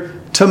near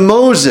to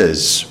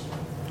Moses.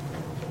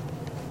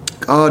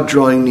 God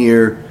drawing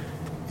near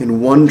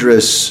in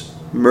wondrous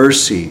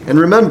mercy. And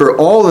remember,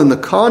 all in the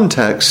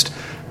context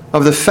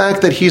of the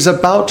fact that he's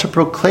about to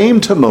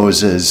proclaim to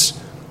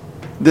Moses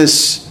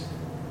this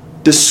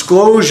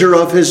disclosure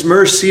of his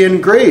mercy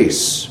and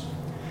grace.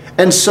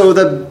 And so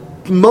the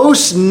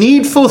most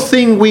needful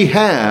thing we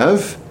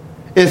have,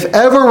 if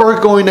ever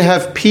we're going to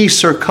have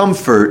peace or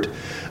comfort,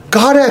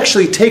 God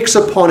actually takes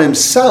upon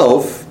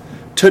himself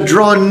to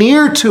draw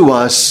near to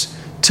us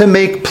to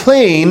make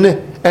plain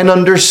and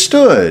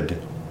understood.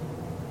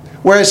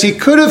 Whereas he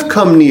could have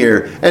come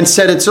near and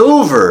said, it's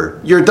over,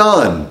 you're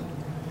done.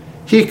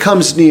 He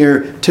comes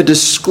near to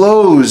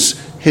disclose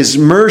his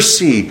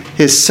mercy,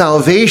 his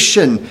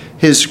salvation,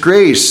 his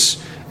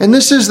grace. And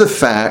this is the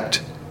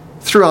fact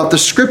throughout the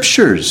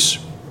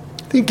scriptures.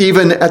 I think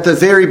even at the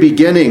very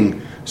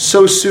beginning,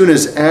 so soon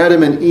as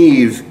Adam and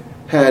Eve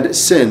had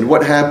sinned,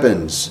 what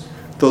happens?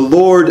 The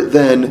Lord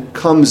then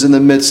comes in the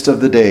midst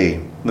of the day,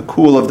 in the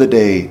cool of the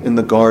day in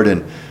the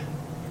garden,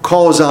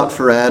 calls out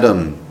for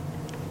Adam.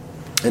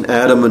 And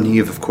Adam and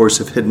Eve, of course,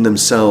 have hidden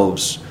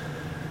themselves.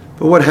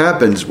 But what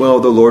happens? Well,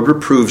 the Lord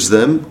reproves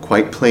them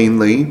quite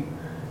plainly.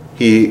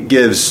 He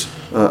gives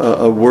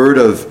a word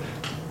of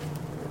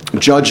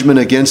judgment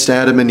against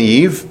Adam and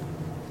Eve.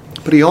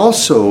 But he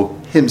also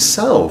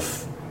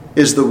himself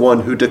is the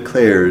one who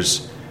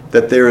declares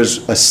that there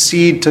is a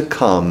seed to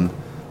come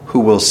who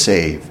will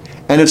save.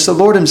 And it's the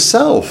Lord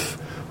himself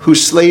who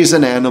slays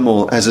an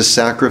animal as a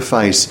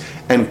sacrifice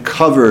and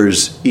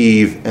covers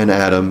Eve and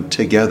Adam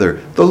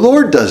together. The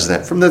Lord does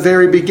that from the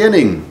very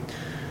beginning.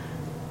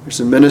 There's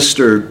a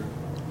minister,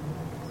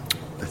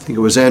 I think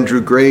it was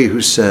Andrew Gray,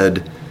 who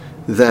said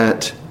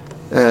that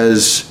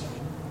as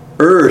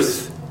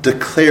earth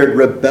declared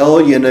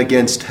rebellion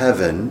against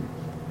heaven,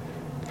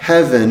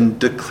 heaven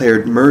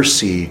declared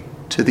mercy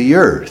to the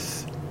earth.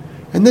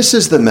 And this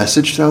is the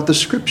message throughout the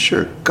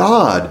scripture.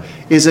 God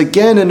is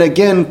again and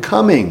again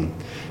coming.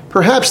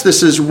 Perhaps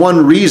this is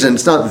one reason,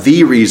 it's not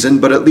the reason,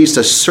 but at least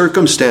a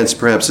circumstance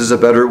perhaps is a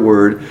better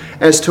word,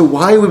 as to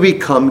why we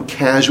become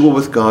casual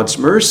with God's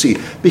mercy.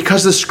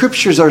 Because the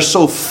scriptures are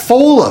so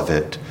full of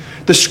it.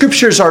 The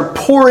scriptures are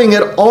pouring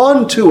it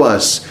on to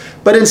us.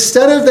 But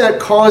instead of that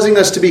causing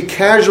us to be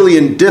casually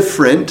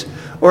indifferent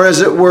or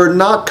as it were,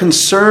 not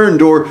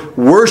concerned or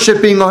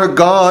worshiping our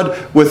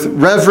God with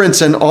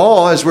reverence and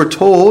awe, as we're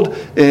told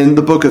in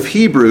the book of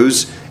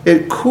Hebrews,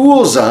 it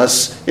cools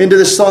us into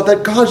this thought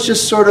that God's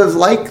just sort of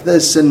like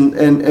this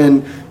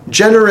and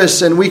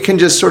generous, and we can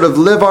just sort of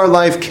live our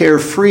life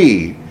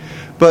carefree.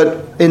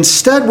 But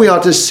instead we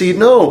ought to see,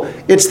 no,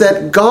 it's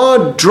that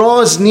God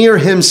draws near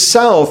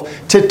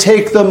himself to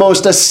take the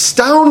most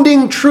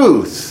astounding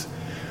truth,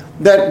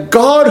 that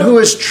God who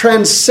is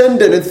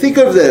transcendent, and think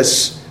of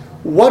this,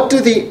 what do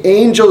the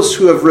angels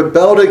who have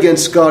rebelled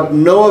against God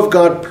know of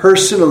God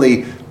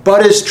personally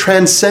but his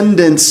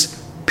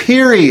transcendence,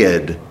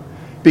 period?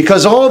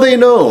 Because all they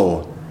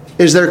know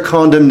is their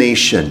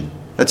condemnation.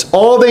 That's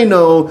all they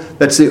know.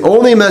 That's the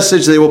only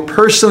message they will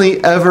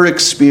personally ever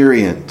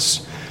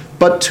experience.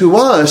 But to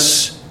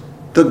us,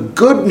 the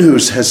good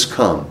news has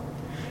come.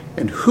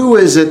 And who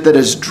is it that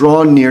has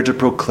drawn near to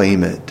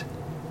proclaim it?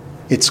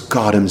 It's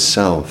God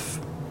himself.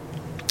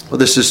 Well,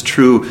 this is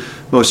true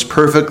most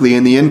perfectly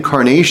in the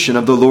incarnation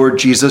of the Lord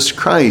Jesus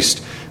Christ.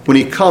 When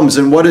he comes,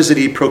 and what is it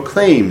he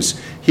proclaims?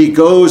 He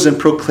goes and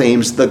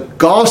proclaims the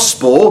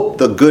gospel,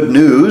 the good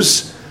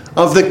news,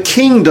 of the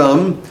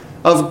kingdom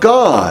of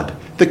God.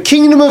 The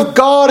kingdom of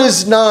God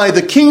is nigh.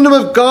 The kingdom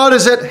of God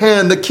is at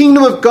hand. The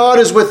kingdom of God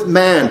is with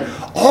man.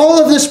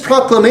 All of this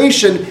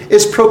proclamation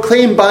is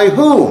proclaimed by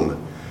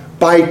whom?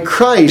 By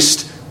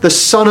Christ, the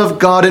Son of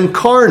God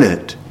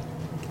incarnate.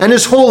 And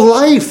his whole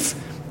life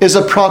is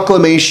a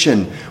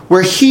proclamation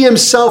where he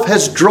himself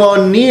has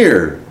drawn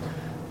near.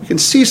 You can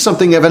see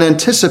something of an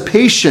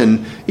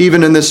anticipation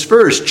even in this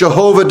verse.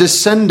 Jehovah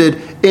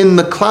descended in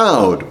the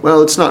cloud.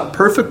 Well, it's not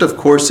perfect, of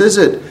course, is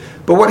it?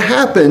 But what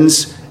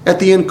happens at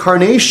the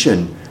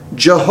incarnation?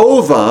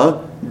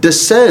 Jehovah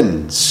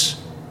descends.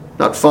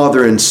 Not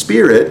Father in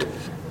Spirit,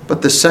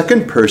 but the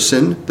second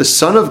person, the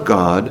Son of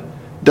God,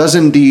 does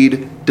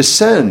indeed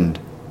descend.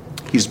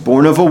 He's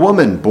born of a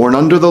woman, born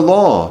under the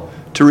law,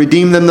 to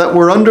redeem them that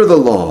were under the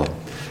law.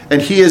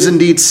 And he is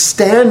indeed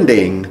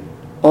standing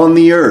on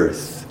the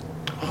earth.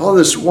 All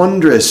this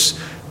wondrous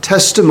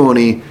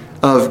testimony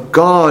of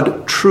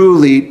God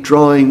truly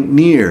drawing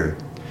near.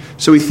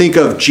 So we think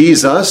of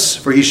Jesus,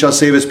 for he shall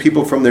save his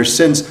people from their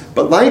sins.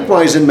 But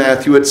likewise in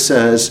Matthew it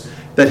says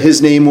that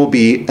his name will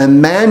be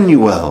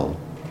Emmanuel.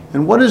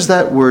 And what does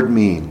that word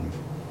mean?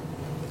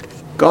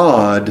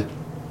 God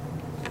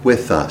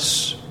with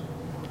us.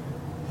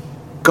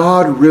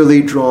 God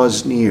really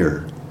draws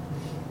near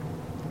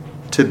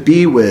to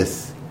be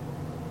with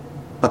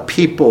a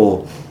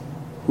people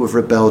who have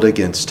rebelled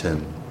against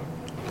him.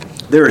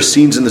 There are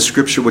scenes in the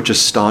scripture which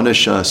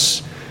astonish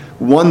us.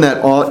 One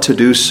that ought to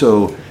do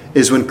so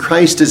is when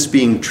Christ is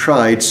being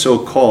tried,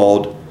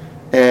 so-called,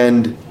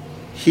 and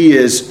he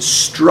is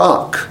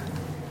struck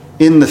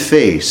in the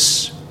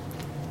face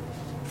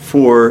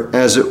for,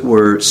 as it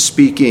were,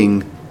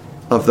 speaking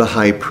of the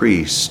high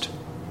priest.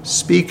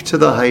 Speak to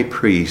the high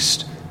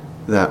priest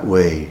that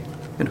way.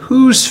 And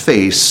whose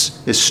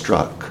face is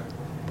struck?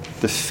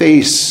 The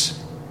face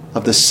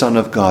of the Son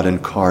of God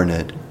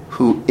incarnate,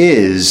 who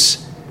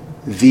is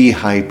the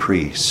high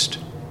priest.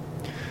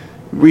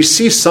 We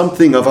see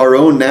something of our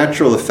own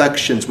natural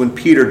affections when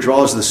Peter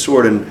draws the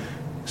sword and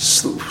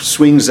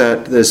swings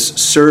at this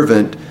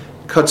servant,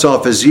 cuts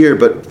off his ear.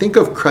 But think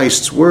of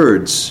Christ's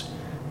words.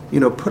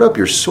 Put up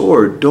your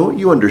sword. Don't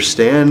you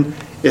understand?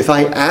 If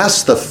I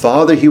asked the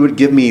Father, he would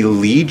give me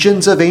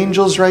legions of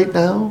angels right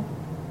now.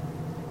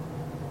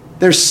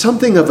 There's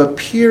something of a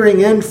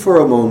peering in for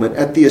a moment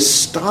at the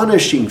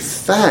astonishing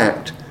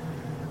fact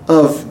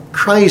of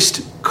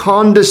Christ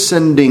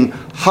condescending,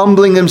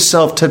 humbling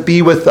himself to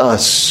be with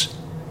us.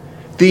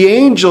 The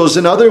angels,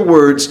 in other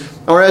words,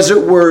 are, as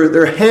it were,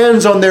 their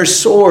hands on their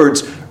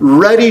swords,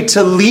 ready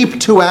to leap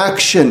to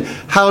action.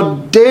 How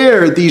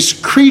dare these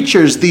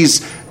creatures,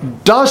 these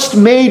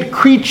dust-made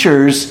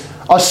creatures,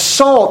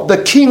 assault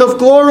the King of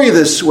Glory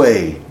this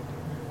way?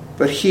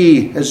 But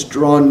he has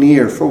drawn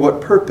near. For what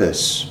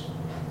purpose?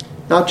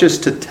 Not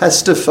just to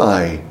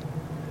testify,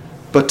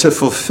 but to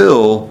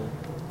fulfill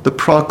the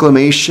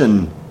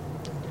proclamation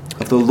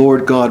of the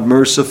Lord God,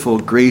 merciful,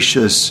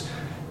 gracious,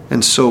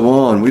 and so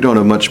on. We don't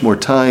have much more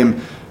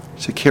time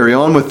to carry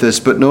on with this,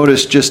 but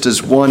notice just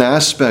as one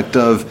aspect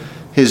of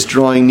his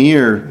drawing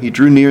near, he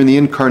drew near in the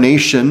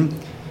incarnation.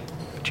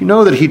 Do you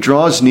know that he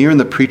draws near in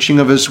the preaching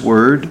of his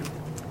word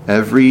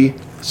every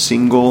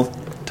single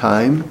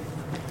time?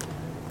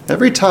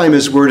 Every time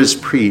his word is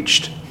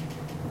preached,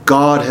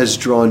 God has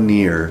drawn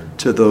near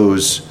to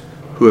those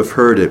who have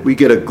heard it. We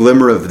get a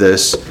glimmer of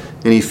this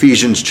in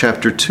Ephesians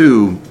chapter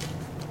 2,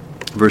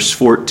 verse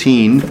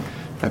 14.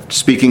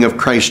 Speaking of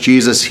Christ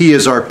Jesus, he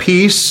is our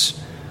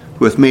peace,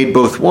 who hath made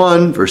both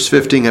one. Verse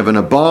 15, having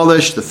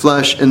abolished the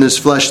flesh, in this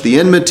flesh the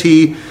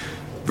enmity.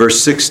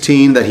 Verse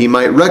 16, that he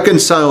might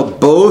reconcile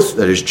both,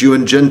 that is Jew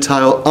and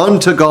Gentile,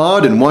 unto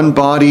God in one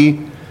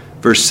body.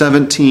 Verse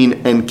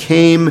 17, and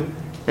came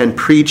and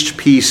preached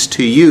peace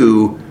to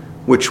you,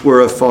 which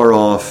were afar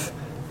off,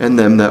 and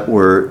them that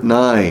were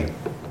nigh.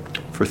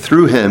 For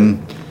through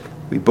him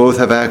we both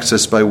have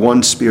access by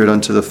one Spirit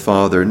unto the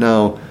Father.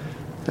 Now,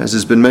 As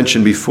has been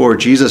mentioned before,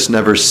 Jesus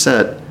never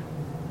set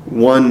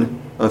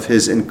one of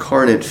his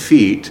incarnate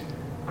feet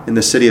in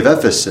the city of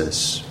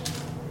Ephesus.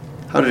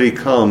 How did he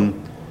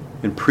come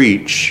and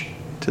preach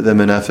to them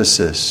in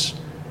Ephesus?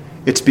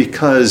 It's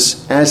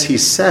because, as he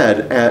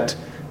said at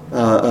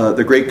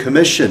the Great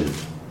Commission,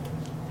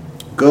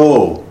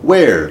 go,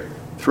 where?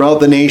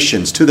 Throughout the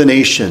nations, to the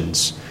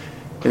nations.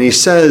 And he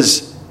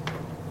says,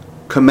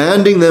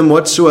 commanding them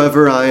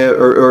whatsoever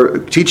or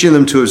teaching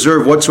them to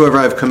observe whatsoever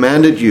I have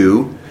commanded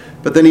you.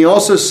 But then he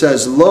also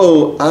says,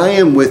 lo, I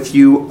am with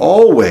you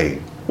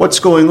always. What's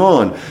going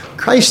on?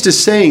 Christ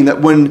is saying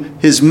that when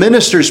his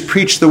ministers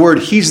preach the word,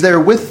 he's there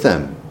with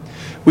them.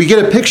 We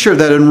get a picture of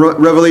that in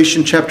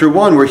Revelation chapter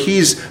 1, where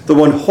he's the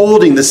one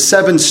holding the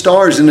 7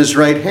 stars in his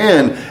right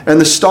hand, and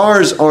the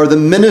stars are the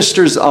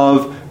ministers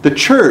of the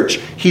church.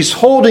 He's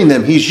holding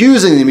them, he's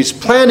using them, he's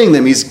planting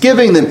them, he's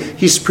giving them,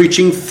 he's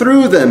preaching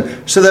through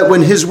them, so that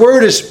when his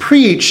word is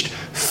preached,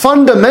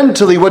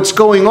 fundamentally what's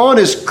going on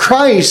is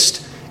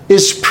Christ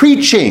is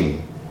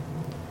preaching.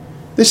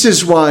 This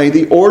is why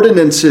the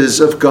ordinances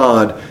of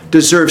God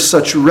deserve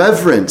such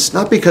reverence,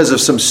 not because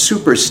of some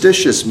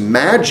superstitious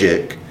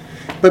magic,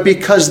 but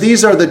because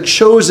these are the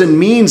chosen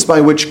means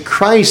by which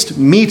Christ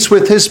meets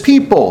with his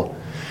people.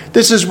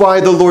 This is why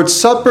the Lord's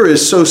Supper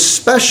is so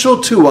special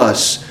to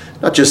us,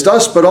 not just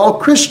us, but all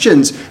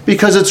Christians,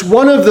 because it's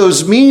one of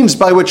those means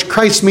by which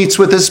Christ meets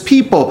with his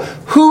people.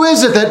 Who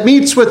is it that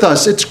meets with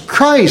us? It's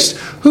Christ.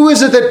 Who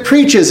is it that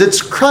preaches?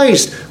 It's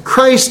Christ.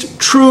 Christ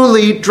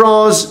truly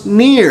draws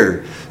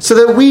near, so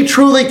that we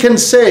truly can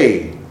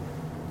say,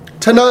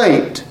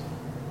 tonight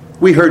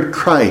we heard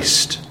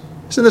Christ.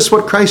 Isn't this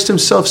what Christ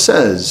himself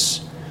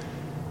says?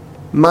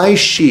 My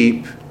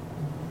sheep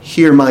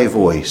hear my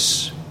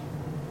voice.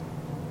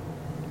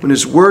 When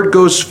his word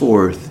goes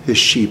forth, his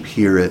sheep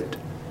hear it,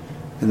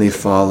 and they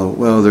follow.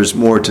 Well, there's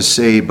more to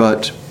say,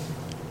 but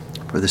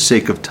for the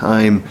sake of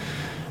time,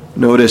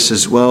 notice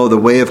as well the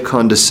way of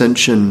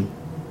condescension.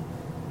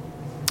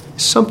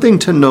 Something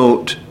to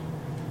note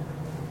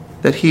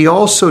that he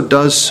also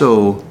does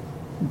so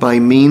by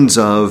means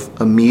of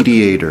a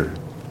mediator.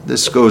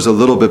 This goes a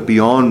little bit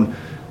beyond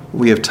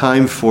we have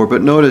time for,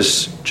 but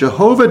notice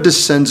Jehovah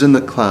descends in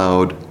the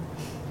cloud,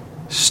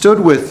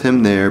 stood with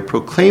him there,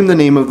 proclaimed the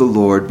name of the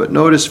Lord, but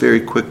notice very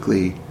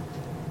quickly,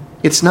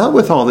 it's not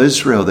with all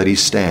Israel that he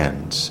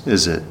stands,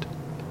 is it?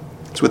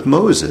 It's with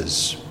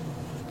Moses.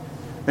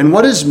 And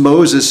what is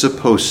Moses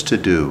supposed to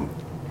do?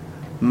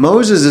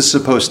 Moses is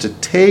supposed to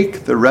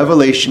take the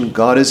revelation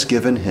God has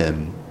given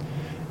him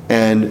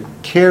and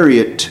carry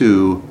it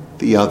to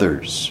the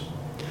others.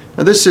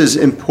 Now this is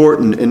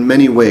important in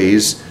many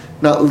ways,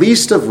 not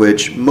least of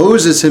which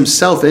Moses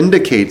himself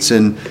indicates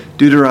in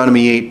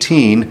Deuteronomy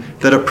 18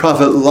 that a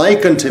prophet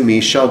like unto me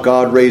shall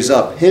God raise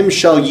up. Him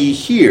shall ye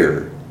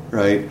hear,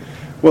 right?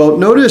 Well,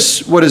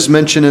 notice what is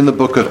mentioned in the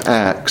book of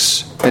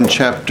Acts in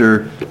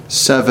chapter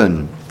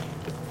 7.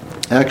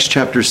 Acts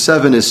chapter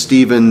 7 is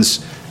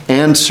Stephen's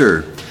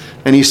answer.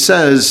 And he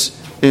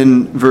says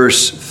in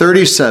verse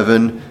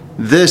 37,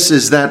 this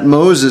is that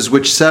Moses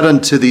which said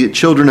unto the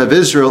children of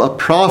Israel, a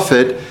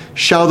prophet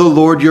shall the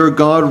Lord your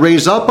God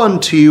raise up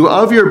unto you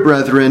of your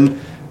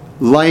brethren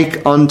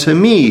like unto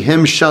me.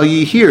 Him shall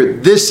ye hear.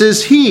 This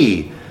is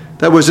he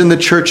that was in the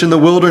church in the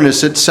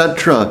wilderness,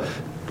 etc.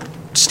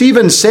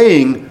 Stephen's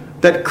saying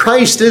that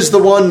Christ is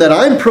the one that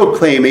I'm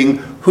proclaiming,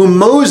 whom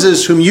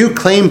Moses, whom you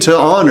claim to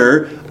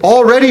honor,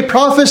 already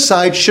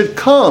prophesied should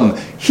come.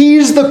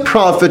 He's the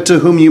prophet to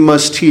whom you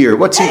must hear.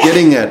 What's he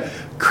getting at?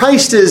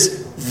 Christ is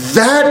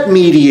that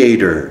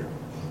mediator.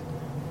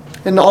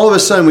 And all of a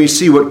sudden we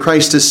see what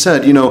Christ has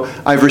said.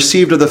 I've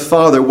received of the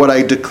Father what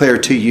I declare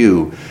to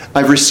you.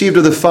 I've received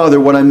of the Father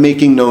what I'm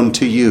making known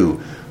to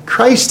you.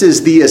 Christ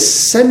is the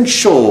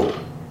essential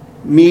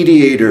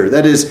mediator.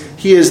 That is,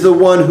 he is the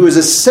one who is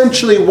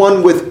essentially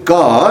one with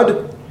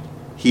God.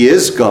 He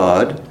is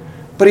God.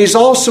 But he's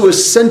also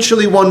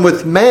essentially one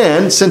with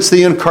man. Since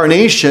the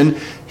incarnation,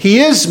 he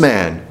is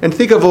man. And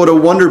think of what a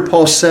wonder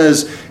Paul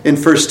says in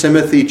 1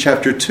 Timothy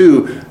chapter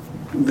 2.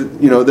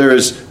 There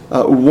is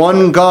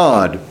one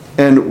God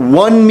and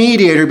one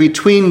mediator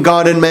between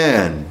God and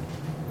man.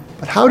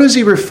 But how does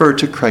he refer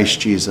to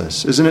Christ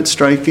Jesus? Isn't it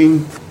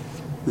striking?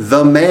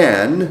 The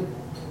man,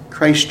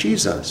 Christ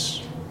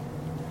Jesus.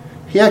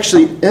 He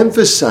actually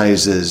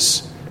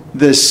emphasizes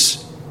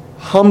this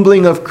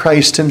humbling of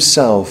Christ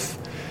himself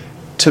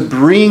to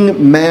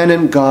bring man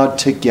and God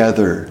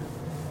together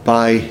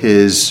by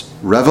his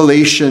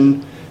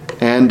revelation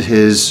and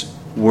his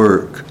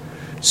work.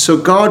 So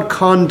God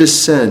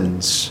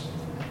condescends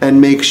and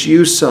makes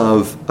use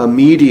of a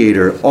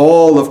mediator,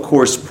 all, of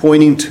course,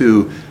 pointing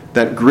to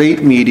that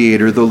great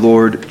mediator, the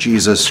Lord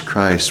Jesus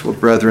Christ. Well,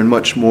 brethren,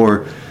 much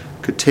more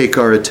could take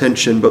our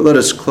attention, but let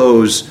us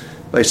close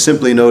by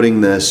simply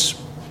noting this,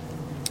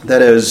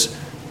 that as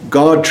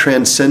God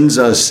transcends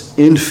us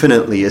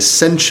infinitely,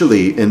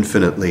 essentially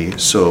infinitely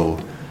so,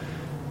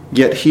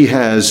 yet he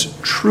has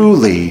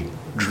truly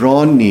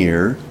drawn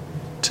near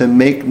to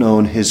make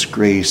known his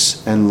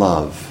grace and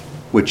love,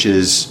 which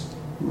is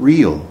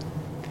real.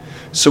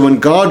 So when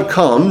God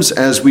comes,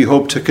 as we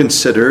hope to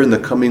consider in the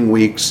coming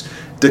weeks,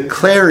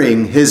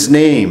 declaring his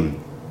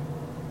name,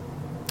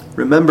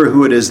 remember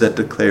who it is that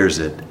declares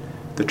it,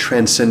 the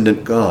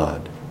transcendent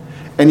God.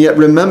 And yet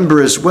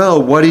remember as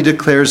well what he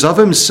declares of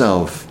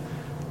himself: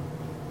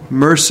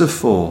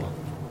 merciful,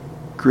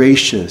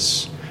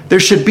 gracious. There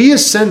should be a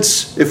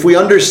sense, if we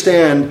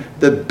understand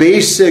the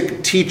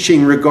basic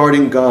teaching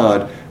regarding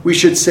God, we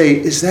should say,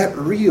 is that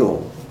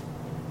real?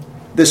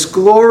 This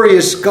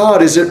glorious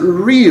God, is it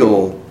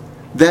real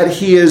that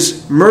he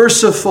is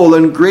merciful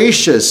and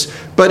gracious?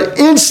 But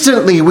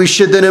instantly we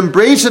should then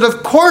embrace it.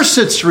 Of course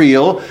it's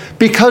real,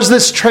 because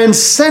this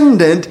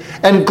transcendent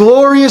and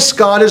glorious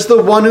God is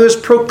the one who has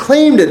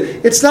proclaimed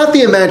it. It's not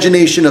the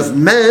imagination of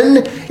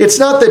men. It's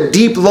not the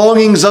deep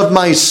longings of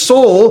my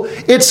soul.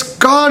 It's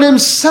God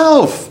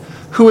himself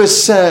who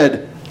has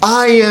said,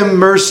 I am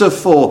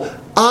merciful,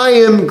 I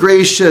am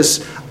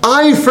gracious,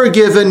 I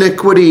forgive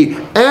iniquity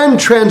and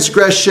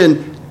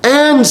transgression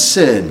and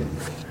sin.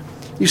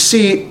 You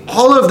see,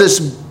 all of this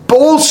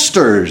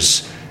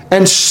bolsters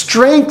and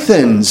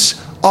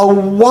strengthens a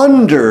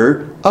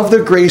wonder of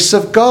the grace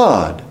of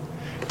God.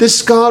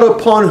 This God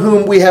upon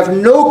whom we have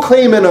no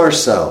claim in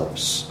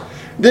ourselves.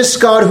 This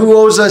God who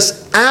owes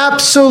us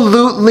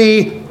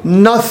absolutely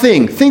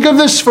nothing. Think of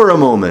this for a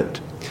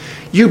moment.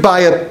 You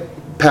buy a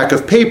pack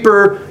of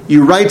paper,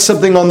 you write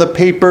something on the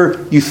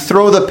paper, you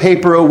throw the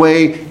paper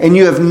away, and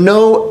you have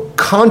no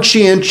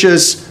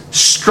conscientious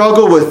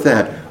struggle with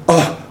that.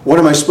 Oh, what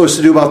am I supposed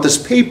to do about this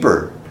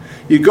paper?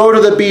 You go to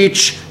the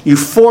beach, you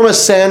form a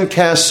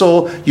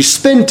sandcastle, you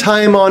spend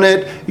time on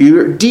it,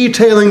 you're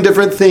detailing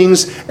different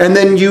things, and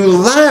then you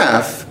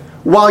laugh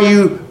while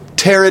you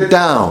tear it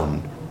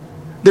down.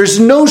 There's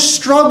no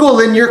struggle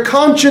in your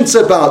conscience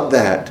about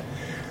that.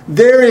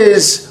 There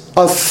is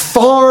a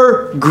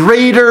far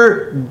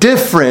greater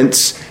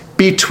difference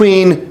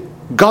between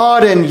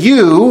God and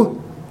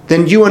you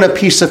than you and a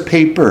piece of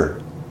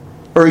paper,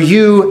 or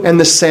you and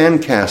the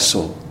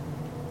sandcastle.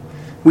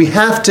 We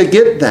have to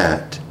get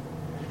that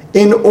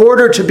in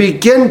order to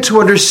begin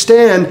to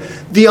understand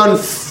the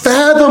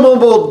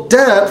unfathomable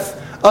depth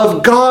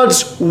of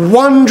God's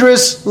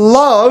wondrous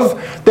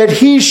love, that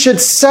he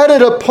should set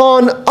it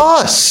upon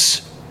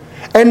us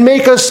and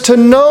make us to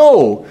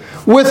know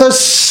with a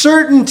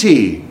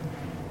certainty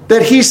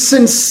that he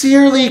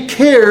sincerely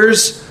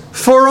cares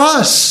for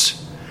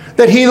us,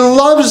 that he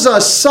loves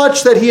us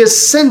such that he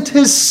has sent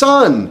his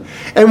Son.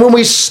 And when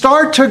we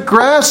start to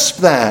grasp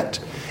that,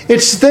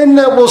 it's then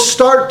that we'll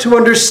start to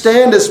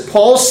understand, as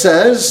Paul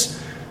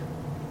says,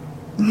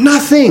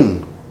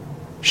 nothing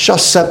shall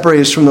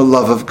separate us from the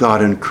love of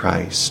God in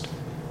Christ.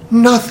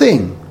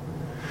 Nothing.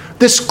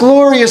 This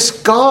glorious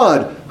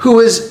God who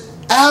is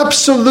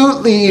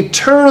absolutely,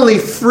 eternally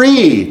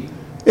free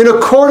in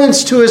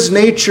accordance to his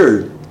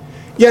nature,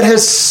 yet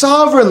has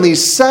sovereignly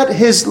set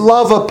his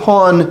love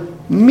upon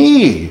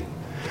me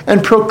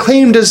and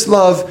proclaimed his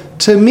love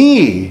to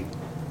me.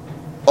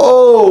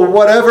 Oh,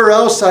 whatever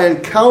else I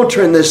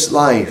encounter in this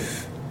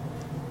life,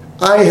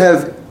 I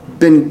have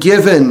been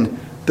given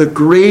the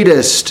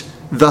greatest,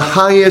 the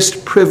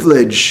highest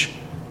privilege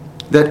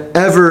that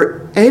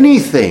ever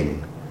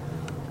anything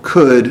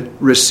could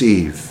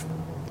receive.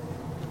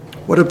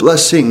 What a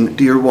blessing,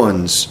 dear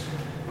ones,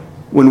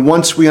 when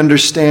once we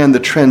understand the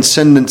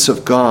transcendence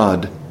of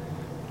God,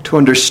 to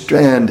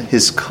understand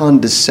his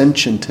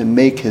condescension to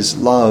make his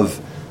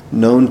love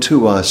known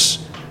to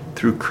us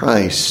through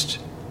Christ.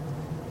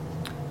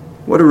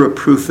 What a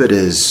reproof it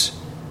is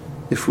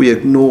if we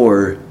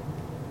ignore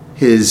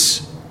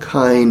his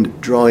kind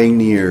drawing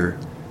near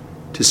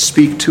to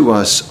speak to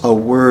us a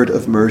word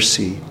of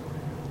mercy.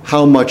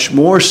 How much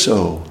more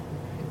so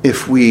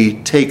if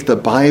we take the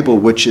Bible,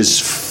 which is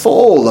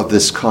full of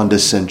this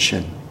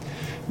condescension,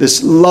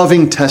 this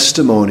loving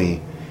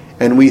testimony,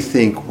 and we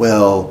think,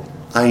 well,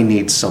 I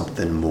need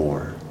something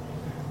more.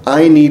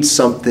 I need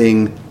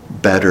something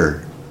better.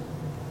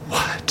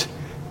 What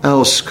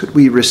else could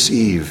we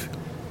receive?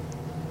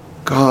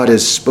 God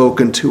has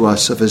spoken to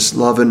us of his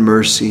love and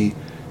mercy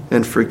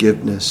and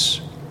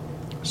forgiveness.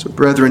 So,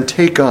 brethren,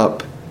 take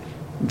up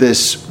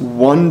this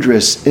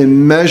wondrous,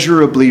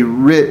 immeasurably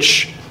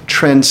rich,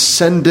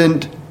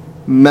 transcendent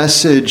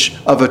message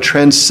of a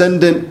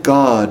transcendent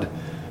God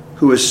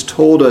who has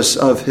told us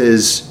of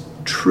his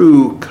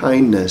true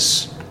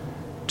kindness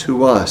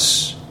to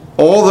us,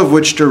 all of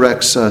which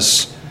directs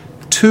us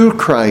to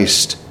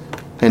Christ,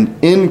 and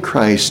in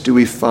Christ do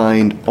we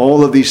find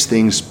all of these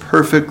things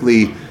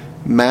perfectly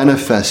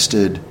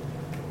manifested: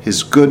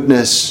 his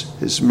goodness,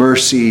 his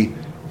mercy,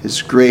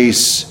 his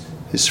grace,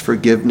 his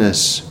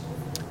forgiveness,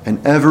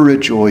 and ever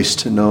rejoice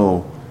to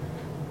know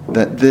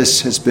that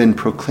this has been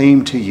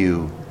proclaimed to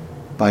you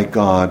by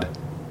God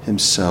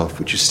himself.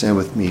 Would you stand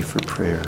with me for prayer?